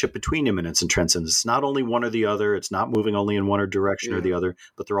relationship between immanence and transcendence. It's not only one or the other. It's not moving only in one direction or the other,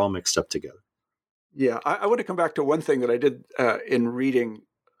 but they're all mixed up together. Yeah. I want to come back to one thing that I did in reading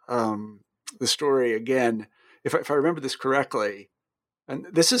the story again. If I remember this correctly, and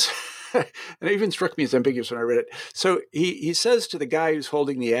this is, and it even struck me as ambiguous when I read it. So he says to the guy who's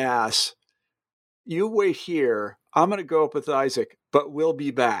holding the ass, you wait here. I'm going to go up with Isaac, but we'll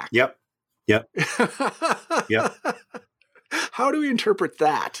be back. Yep. Yep. How do we interpret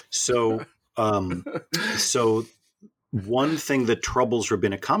that? So one thing that troubles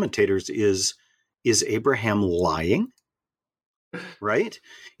rabbinic commentators is Abraham lying? Right?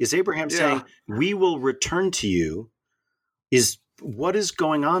 Is Abraham saying, we will return to you? What is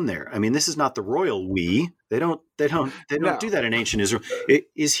going on there? I mean, this is not the royal we. They don't No. do that in ancient Israel.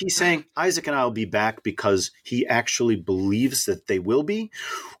 Is he saying Isaac and I will be back because he actually believes that they will be?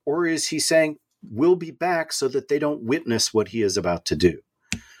 Or is he saying we'll be back so that they don't witness what he is about to do?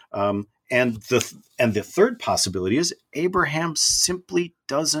 And the third possibility is Abraham simply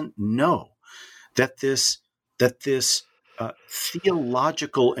doesn't know that this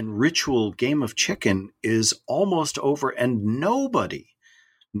theological and ritual game of chicken is almost over, and nobody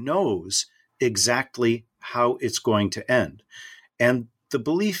knows exactly how it's going to end. And the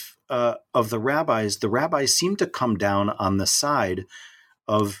belief of the rabbis seem to come down on the side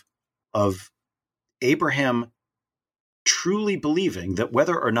of Abraham truly believing that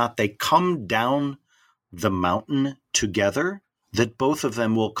whether or not they come down the mountain together, that both of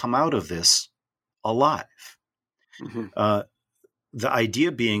them will come out of this alive. Mm-hmm. The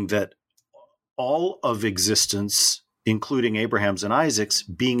idea being that all of existence, including Abraham's and Isaac's,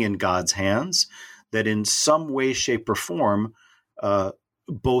 being in God's hands, that in some way, shape, or form,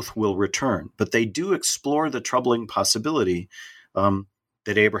 both will return. But they do explore the troubling possibility that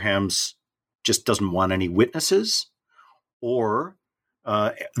Abraham's just doesn't want any witnesses, or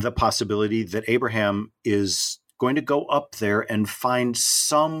the possibility that Abraham is going to go up there and find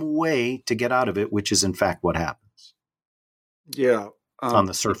some way to get out of it, which is in fact what happens. Yeah. On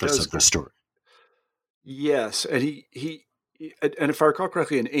the surface of the story. Yes. And he and if I recall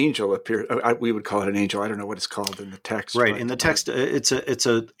correctly, an angel appeared. We would call it an angel. I don't know what it's called in the text. Right. In the text, it's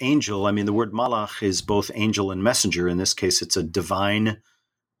an angel. I mean, the word malach is both angel and messenger. In this case, it's a divine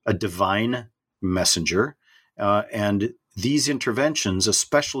messenger. And these interventions,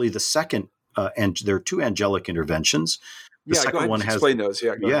 especially the second, and there are two angelic interventions. The second one has explain those.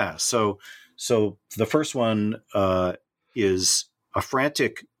 Yeah. So the first one is a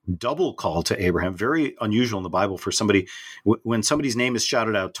frantic double call to Abraham, very unusual in the Bible for somebody. When somebody's name is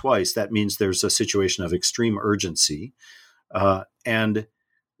shouted out twice, that means there's a situation of extreme urgency. And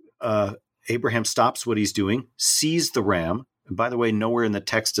Abraham stops what he's doing, sees the ram. And by the way, nowhere in the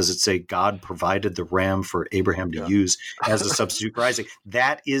text does it say God provided the ram for Abraham to use as a substitute for Isaac.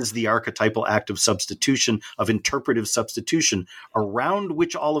 That is the archetypal act of substitution, of interpretive substitution, around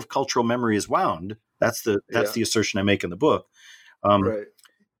which all of cultural memory is wound. That's the assertion I make in the book. Right.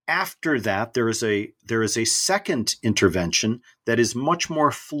 After that, there is a second intervention that is much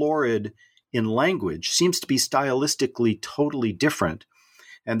more florid in language, seems to be stylistically totally different.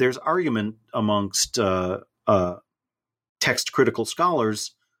 And there's argument amongst text critical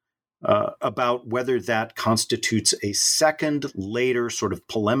scholars about whether that constitutes a second, later sort of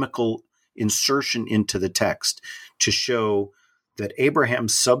polemical insertion into the text to show that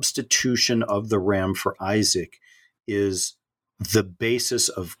Abraham's substitution of the ram for Isaac is the basis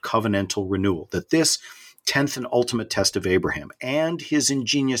of covenantal renewal, that this 10th and ultimate test of Abraham and his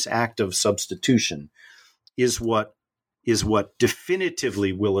ingenious act of substitution is what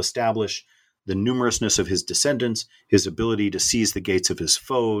definitively will establish the numerousness of his descendants, his ability to seize the gates of his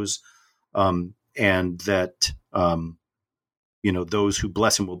foes, and that those who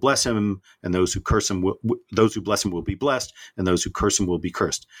bless him will bless him, and those who curse him those who bless him will be blessed, and those who curse him will be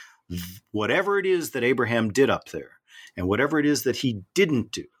cursed. Whatever it is that Abraham did up there, and whatever it is that he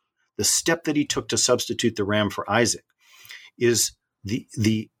didn't do, the step that he took to substitute the ram for Isaac is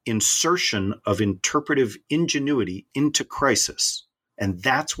the insertion of interpretive ingenuity into crisis. And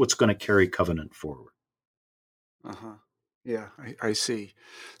that's what's going to carry covenant forward. Uh-huh. Yeah, I see.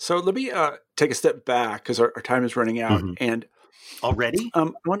 So let me take a step back because our time is running out. Mm-hmm. And already?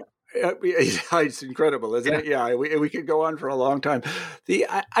 It's incredible, isn't it? Yeah, we could go on for a long time.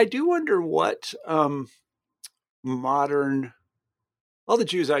 I do wonder what modern, all the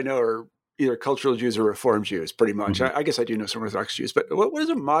Jews I know are either cultural Jews or Reform Jews, pretty much. Mm-hmm. I guess I do know some Orthodox Jews, but what is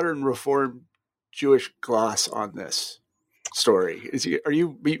a modern Reform Jewish gloss on this story?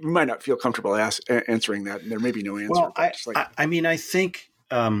 You might not feel comfortable answering that, and there may be no answer. Well, I think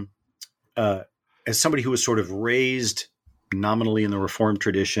as somebody who was sort of raised nominally in the Reform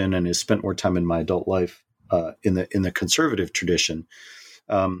tradition and has spent more time in my adult life in the conservative tradition,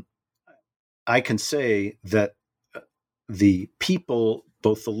 I can say that the people,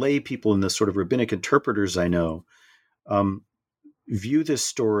 both the lay people and the sort of rabbinic interpreters I know, view this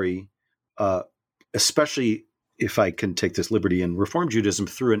story, especially if I can take this liberty in Reform Judaism,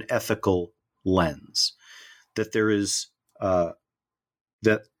 through an ethical lens. That there is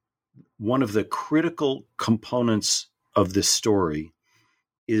that one of the critical components of this story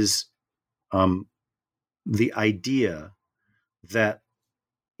is the idea that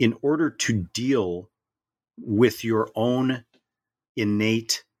in order to deal with your own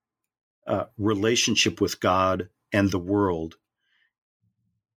innate relationship with God and the world,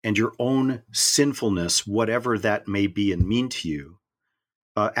 and your own sinfulness, whatever that may be and mean to you,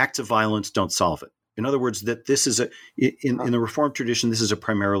 acts of violence don't solve it. In other words, that this is in the Reformed tradition, this is a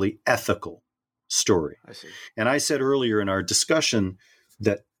primarily ethical story. I see. And I said earlier in our discussion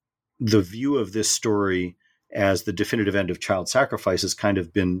that the view of this story as the definitive end of child sacrifice has kind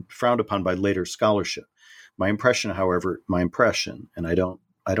of been frowned upon by later scholarship. My impression, however, and I don't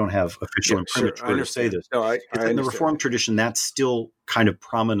have official imprimatur to say this. No, it's in the Reformed tradition, that's still kind of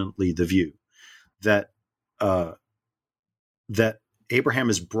prominently the view that that Abraham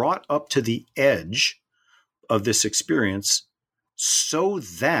is brought up to the edge of this experience so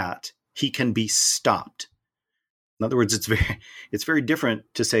that he can be stopped. In other words, it's very different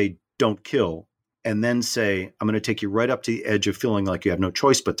to say, don't kill, and then say, I'm going to take you right up to the edge of feeling like you have no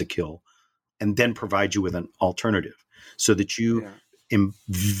choice but to kill, and then provide you with an alternative so that you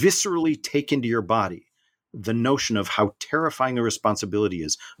viscerally take into your body the notion of how terrifying the responsibility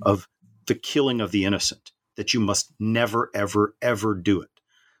is of the killing of the innocent, that you must never, ever, ever do it.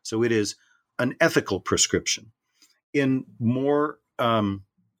 So it is an ethical prescription. In more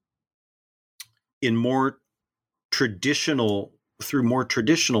traditional, through more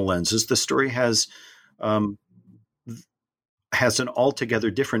traditional lenses, the story has an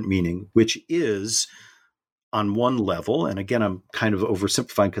altogether different meaning, which is, on one level, and again, I'm kind of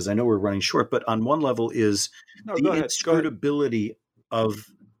oversimplifying because I know we're running short, but on one level is the inscrutability of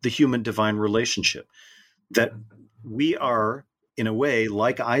the human-divine relationship, that we are, in a way,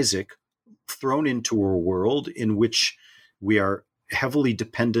 like Isaac, thrown into a world in which we are heavily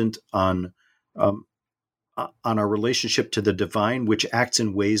dependent on our relationship to the divine, which acts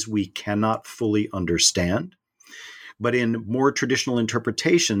in ways we cannot fully understand. But in more traditional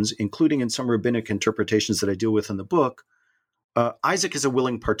interpretations, including in some rabbinic interpretations that I deal with in the book, Isaac is a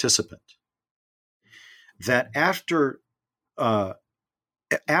willing participant. That after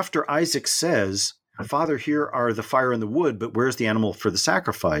Isaac says, Father, here are the fire and the wood, but where's the animal for the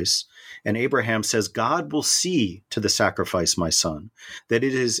sacrifice? And Abraham says, God will see to the sacrifice, my son. That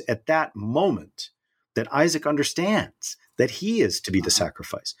it is at that moment that Isaac understands that he is to be the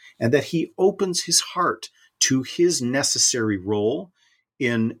sacrifice, and that he opens his heart to his necessary role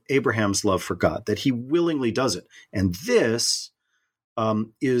in Abraham's love for God, that he willingly does it. And this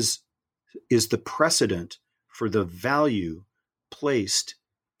is the precedent for the value placed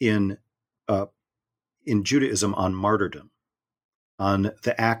in Judaism on martyrdom, on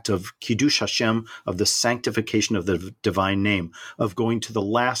the act of Kiddush Hashem, of the sanctification of the divine name, of going to the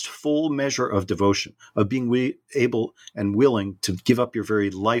last full measure of devotion, of being able and willing to give up your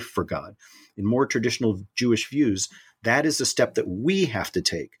very life for God. In more traditional Jewish views, that is a step that we have to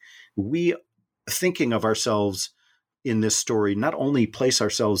take. We, thinking of ourselves in this story, not only place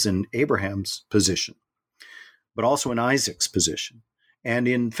ourselves in Abraham's position, but also in Isaac's position. And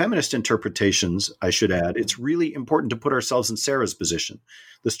in feminist interpretations, I should add, it's really important to put ourselves in Sarah's position.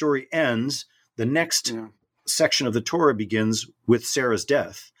 The story ends, the next section of the Torah begins with Sarah's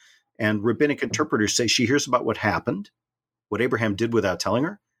death. And rabbinic interpreters say she hears about what happened, what Abraham did without telling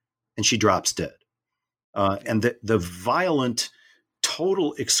her, and she drops dead. And the violent,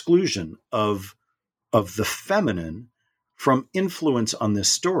 total exclusion of the feminine from influence on this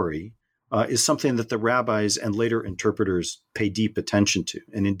story is something that the rabbis and later interpreters pay deep attention to.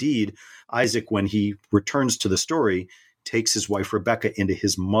 And indeed, Isaac, when he returns to the story, takes his wife Rebekah into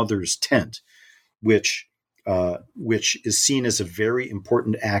his mother's tent, which is seen as a very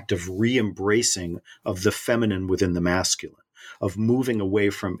important act of re-embracing of the feminine within the masculine, of moving away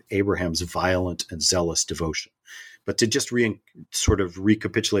from Abraham's violent and zealous devotion. But to just sort of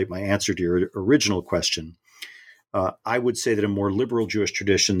recapitulate my answer to your original question, I would say that in more liberal Jewish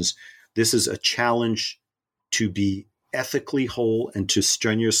traditions, this is a challenge to be ethically whole and to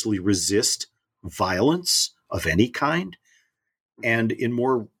strenuously resist violence of any kind. And in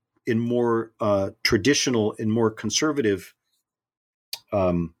more traditional, in more conservative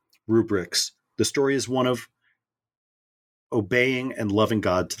rubrics, the story is one of obeying and loving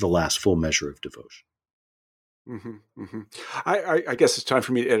God to the last full measure of devotion. Mm-hmm, mm-hmm. I guess it's time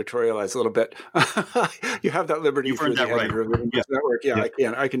for me to editorialize a little bit. You have that liberty. You've earned that right. Network.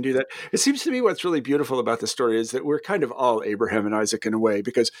 Yeah, I can do that. It seems to me what's really beautiful about the story is that we're kind of all Abraham and Isaac in a way,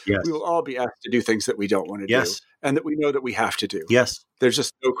 because we will all be asked to do things that we don't want to do, and that we know that we have to do. Yes. There's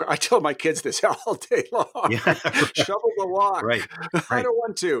just no. I tell my kids this all day long. Shovel the walk. Right. I don't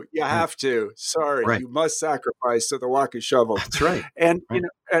want to. You have to. Sorry, you must sacrifice so the walk is shoveled. That's right. And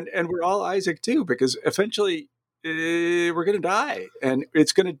and we're all Isaac too, because eventually we're going to die, and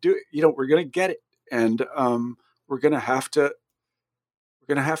it's going to do. We're going to get it, and we're going to have to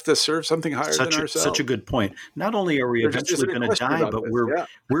We're going to have to serve something higher than ourselves. Such a good point. Not only are we eventually going to die, but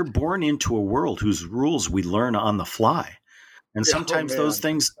we're born into a world whose rules we learn on the fly. And sometimes those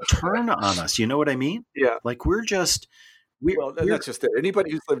things turn on us. You know what I mean? Yeah. Like that's just it.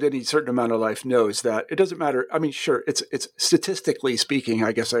 Anybody who's lived any certain amount of life knows that it doesn't matter. I mean, sure, it's statistically speaking,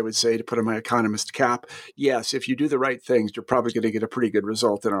 I guess I would say, to put on my economist cap, yes, if you do the right things, you're probably going to get a pretty good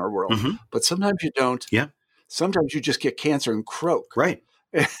result in our world. Mm-hmm. But sometimes you don't. Yeah. Sometimes you just get cancer and croak. Right.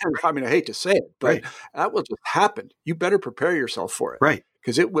 I mean, I hate to say it, but that will just happen. You better prepare yourself for it. Right.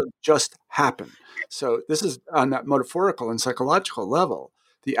 Because it will just happen. So this is on that metaphorical and psychological level,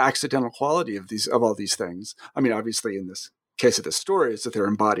 the accidental quality of all these things. I mean, obviously in this case of the story is that they're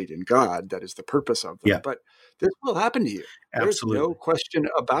embodied in God. That is the purpose of them. Yeah. But this will happen to you. Absolutely. There's no question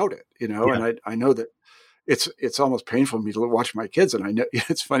about it, and I know that it's almost painful for me to watch my kids. And I know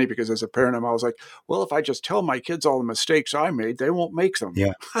it's funny because as a parent, I'm always like, well, if I just tell my kids all the mistakes I made, they won't make them.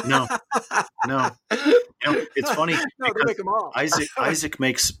 Yeah. No. It's funny. No, they make them all. Isaac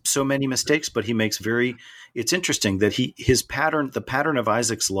makes so many mistakes, but he makes it's interesting that the pattern of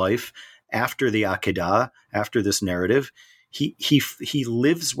Isaac's life after the Akedah, after this narrative, he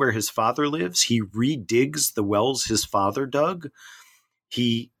lives where his father lives. He redigs the wells his father dug.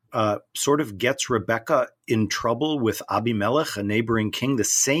 He sort of gets Rebekah in trouble with Abimelech, a neighboring king, the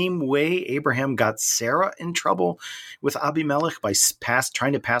same way Abraham got Sarah in trouble with Abimelech by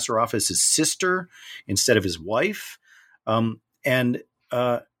trying to pass her off as his sister instead of his wife.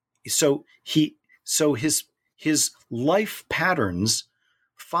 So his life patterns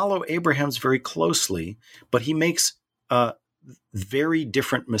follow Abraham's very closely, but he makes very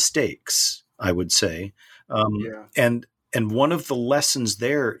different mistakes, I would say. And one of the lessons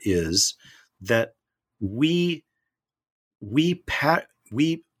there is that the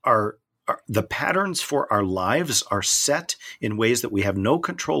patterns for our lives are set in ways that we have no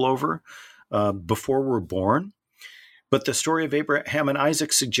control over before we're born. But the story of Abraham and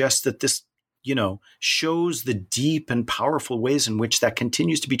Isaac suggests that this, shows the deep and powerful ways in which that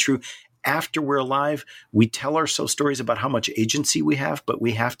continues to be true after we're alive. We tell ourselves stories about how much agency we have, but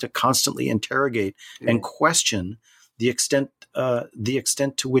we have to constantly interrogate and question the extent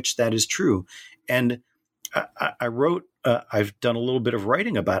to which that is true. And I wrote, I've done a little bit of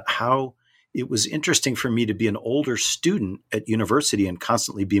writing about how it was interesting for me to be an older student at university and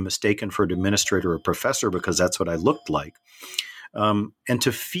constantly be mistaken for an administrator or professor because that's what I looked like. And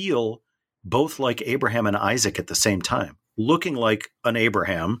to feel both like Abraham and Isaac at the same time, looking like an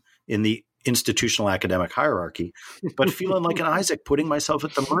Abraham in the institutional academic hierarchy, but feeling like an Isaac, putting myself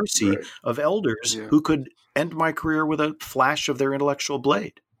at the mercy of elders who could end my career with a flash of their intellectual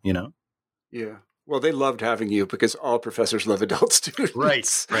blade, Yeah. Well, they loved having you because all professors love adult students. Right.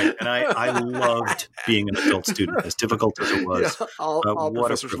 And I loved being an adult student, as difficult as it was. Yeah, all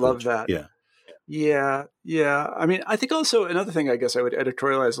professors love that. Yeah. I mean, I think also another thing I guess I would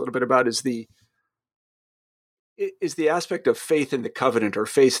editorialize a little bit about is the aspect of faith in the covenant or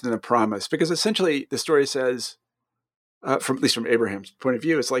faith in the promise, because essentially the story says, at least from Abraham's point of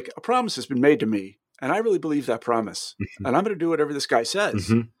view, it's like a promise has been made to me, and I really believe that promise, and I'm going to do whatever this guy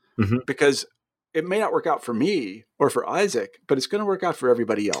says, because it may not work out for me or for Isaac, but it's going to work out for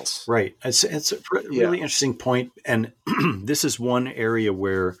everybody else. Right. It's a really interesting point, and this is one area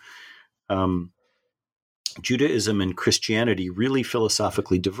where Judaism and Christianity really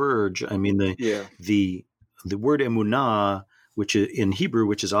philosophically diverge. I mean, the word emunah, which in Hebrew,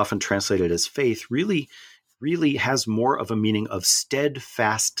 which is often translated as faith, really has more of a meaning of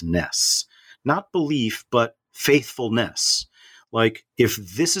steadfastness, not belief, but faithfulness. Like, if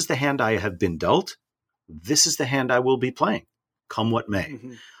this is the hand I have been dealt, this is the hand I will be playing, come what may.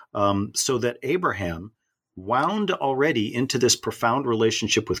 So that Abraham, wound already into this profound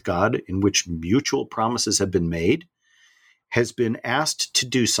relationship with God in which mutual promises have been made, has been asked to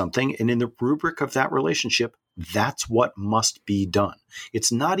do something. And in the rubric of that relationship, that's what must be done.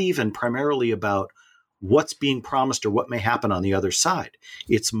 It's not even primarily about what's being promised or what may happen on the other side.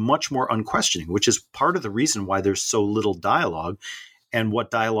 It's much more unquestioning, which is part of the reason why there's so little dialogue. And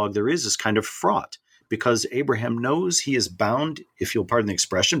what dialogue there is kind of fraught, because Abraham knows he is bound, if you'll pardon the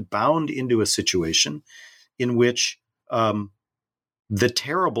expression, bound into a situation in which the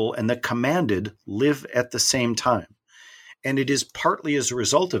terrible and the commanded live at the same time. And it is partly as a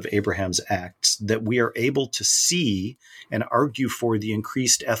result of Abraham's acts that we are able to see and argue for the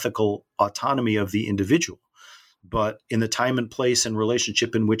increased ethical autonomy of the individual. But in the time and place and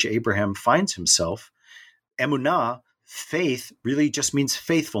relationship in which Abraham finds himself, emunah, faith, really just means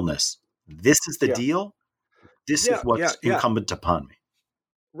faithfulness. This is the deal. This is what's incumbent upon me.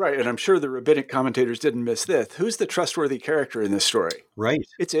 Right. And I'm sure the rabbinic commentators didn't miss this. Who's the trustworthy character in this story? Right.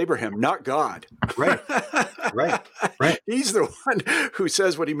 It's Abraham, not God. Right. Right. He's the one who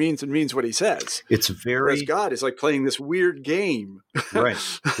says what he means and means what he says. It's very. Whereas God is like playing this weird game. Right.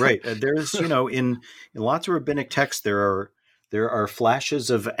 There's, in lots of rabbinic texts, there are flashes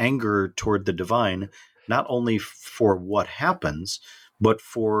of anger toward the divine, not only for what happens, but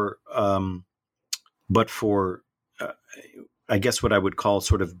for I guess what I would call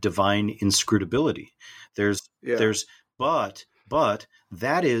sort of divine inscrutability. But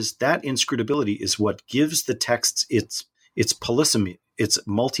that inscrutability is what gives the texts its polysemy, its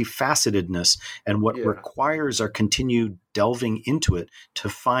multifacetedness, and what requires our continued delving into it to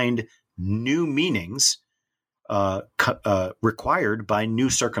find new meanings required by new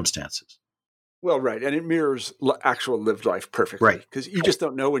circumstances. Well, right. And it mirrors actual lived life perfectly. Right. Because you just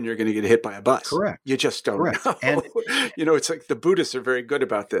don't know when you're going to get hit by a bus. Correct. You just don't know. And it's like the Buddhists are very good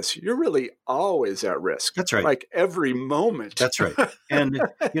about this. You're really always at risk. That's right. Like every moment. That's right. And,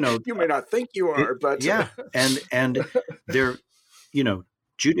 you may not think you are, but. Yeah. And there,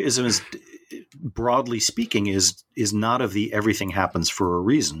 Judaism is, broadly speaking, is not of the everything happens for a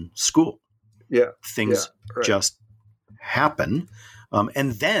reason school. Yeah. Things just happen.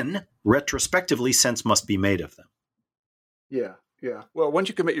 And then retrospectively, sense must be made of them. Yeah. Yeah. Well, once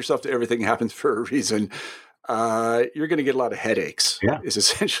you commit yourself to everything happens for a reason, you're going to get a lot of headaches. Yeah. Is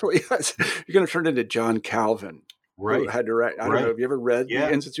essentially, you're going to turn into John Calvin. Right. Who had to write, I don't know, have you ever read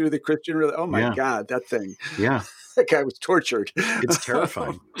The Institute of the Christian Religion? Oh my God, that thing. Yeah. That guy was tortured. It's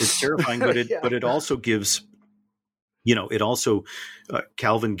terrifying. But it also gives,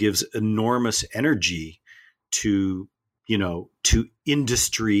 Calvin gives enormous energy to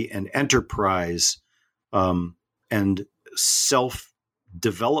industry and enterprise, and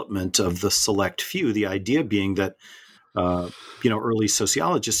self-development of the select few. The idea being that, early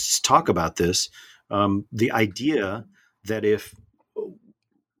sociologists talk about this. The idea that if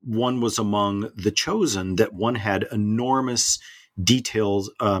one was among the chosen, that one had enormous details,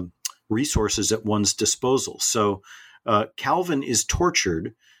 resources at one's disposal. So Calvin is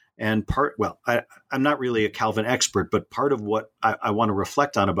tortured. And I'm not really a Calvin expert, but part of what I want to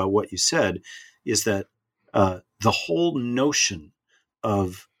reflect on about what you said is that the whole notion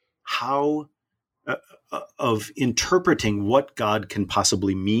of how of interpreting what God can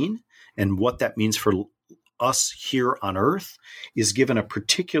possibly mean and what that means for us here on earth is given a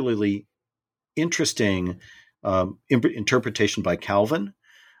particularly interesting interpretation by Calvin,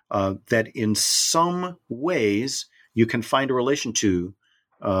 that in some ways you can find a relation to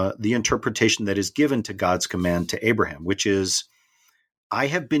the interpretation that is given to God's command to Abraham, which is, I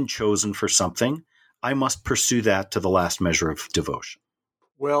have been chosen for something. I must pursue that to the last measure of devotion.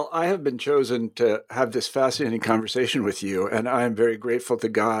 Well, I have been chosen to have this fascinating conversation with you, and I am very grateful to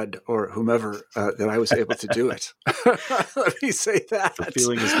God or whomever that I was able to do it. Let me say that. The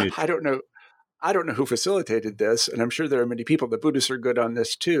feeling is mutual. I don't know who facilitated this, and I'm sure there are many people. The Buddhists are good on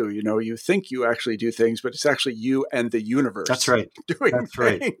this too. You think you actually do things, but it's actually you and the universe. That's right. Doing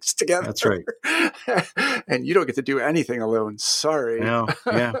things together. That's right. And you don't get to do anything alone. Sorry. No.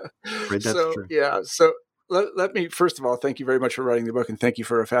 Yeah. Right, that's true. Yeah. So let me, first of all, thank you very much for writing the book, and thank you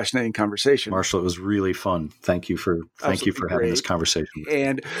for a fascinating conversation. Marshall, it was really fun. Thank you for having this conversation.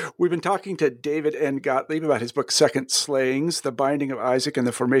 And we've been talking to David N. Gottlieb about his book, Second Slayings, The Binding of Isaac and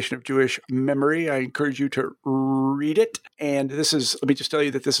the Formation of Jewish Memory. I encourage you to read it. And let me just tell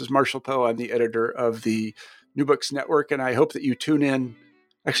you that this is Marshall Poe. I'm the editor of the New Books Network, and I hope that you tune in.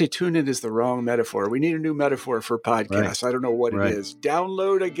 Actually, tune in is the wrong metaphor. We need a new metaphor for podcasts. Right. I don't know what it is.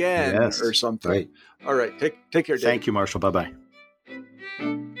 Download again or something. Right. All right. Take care, Dave. Thank you, Marshall. Bye-bye.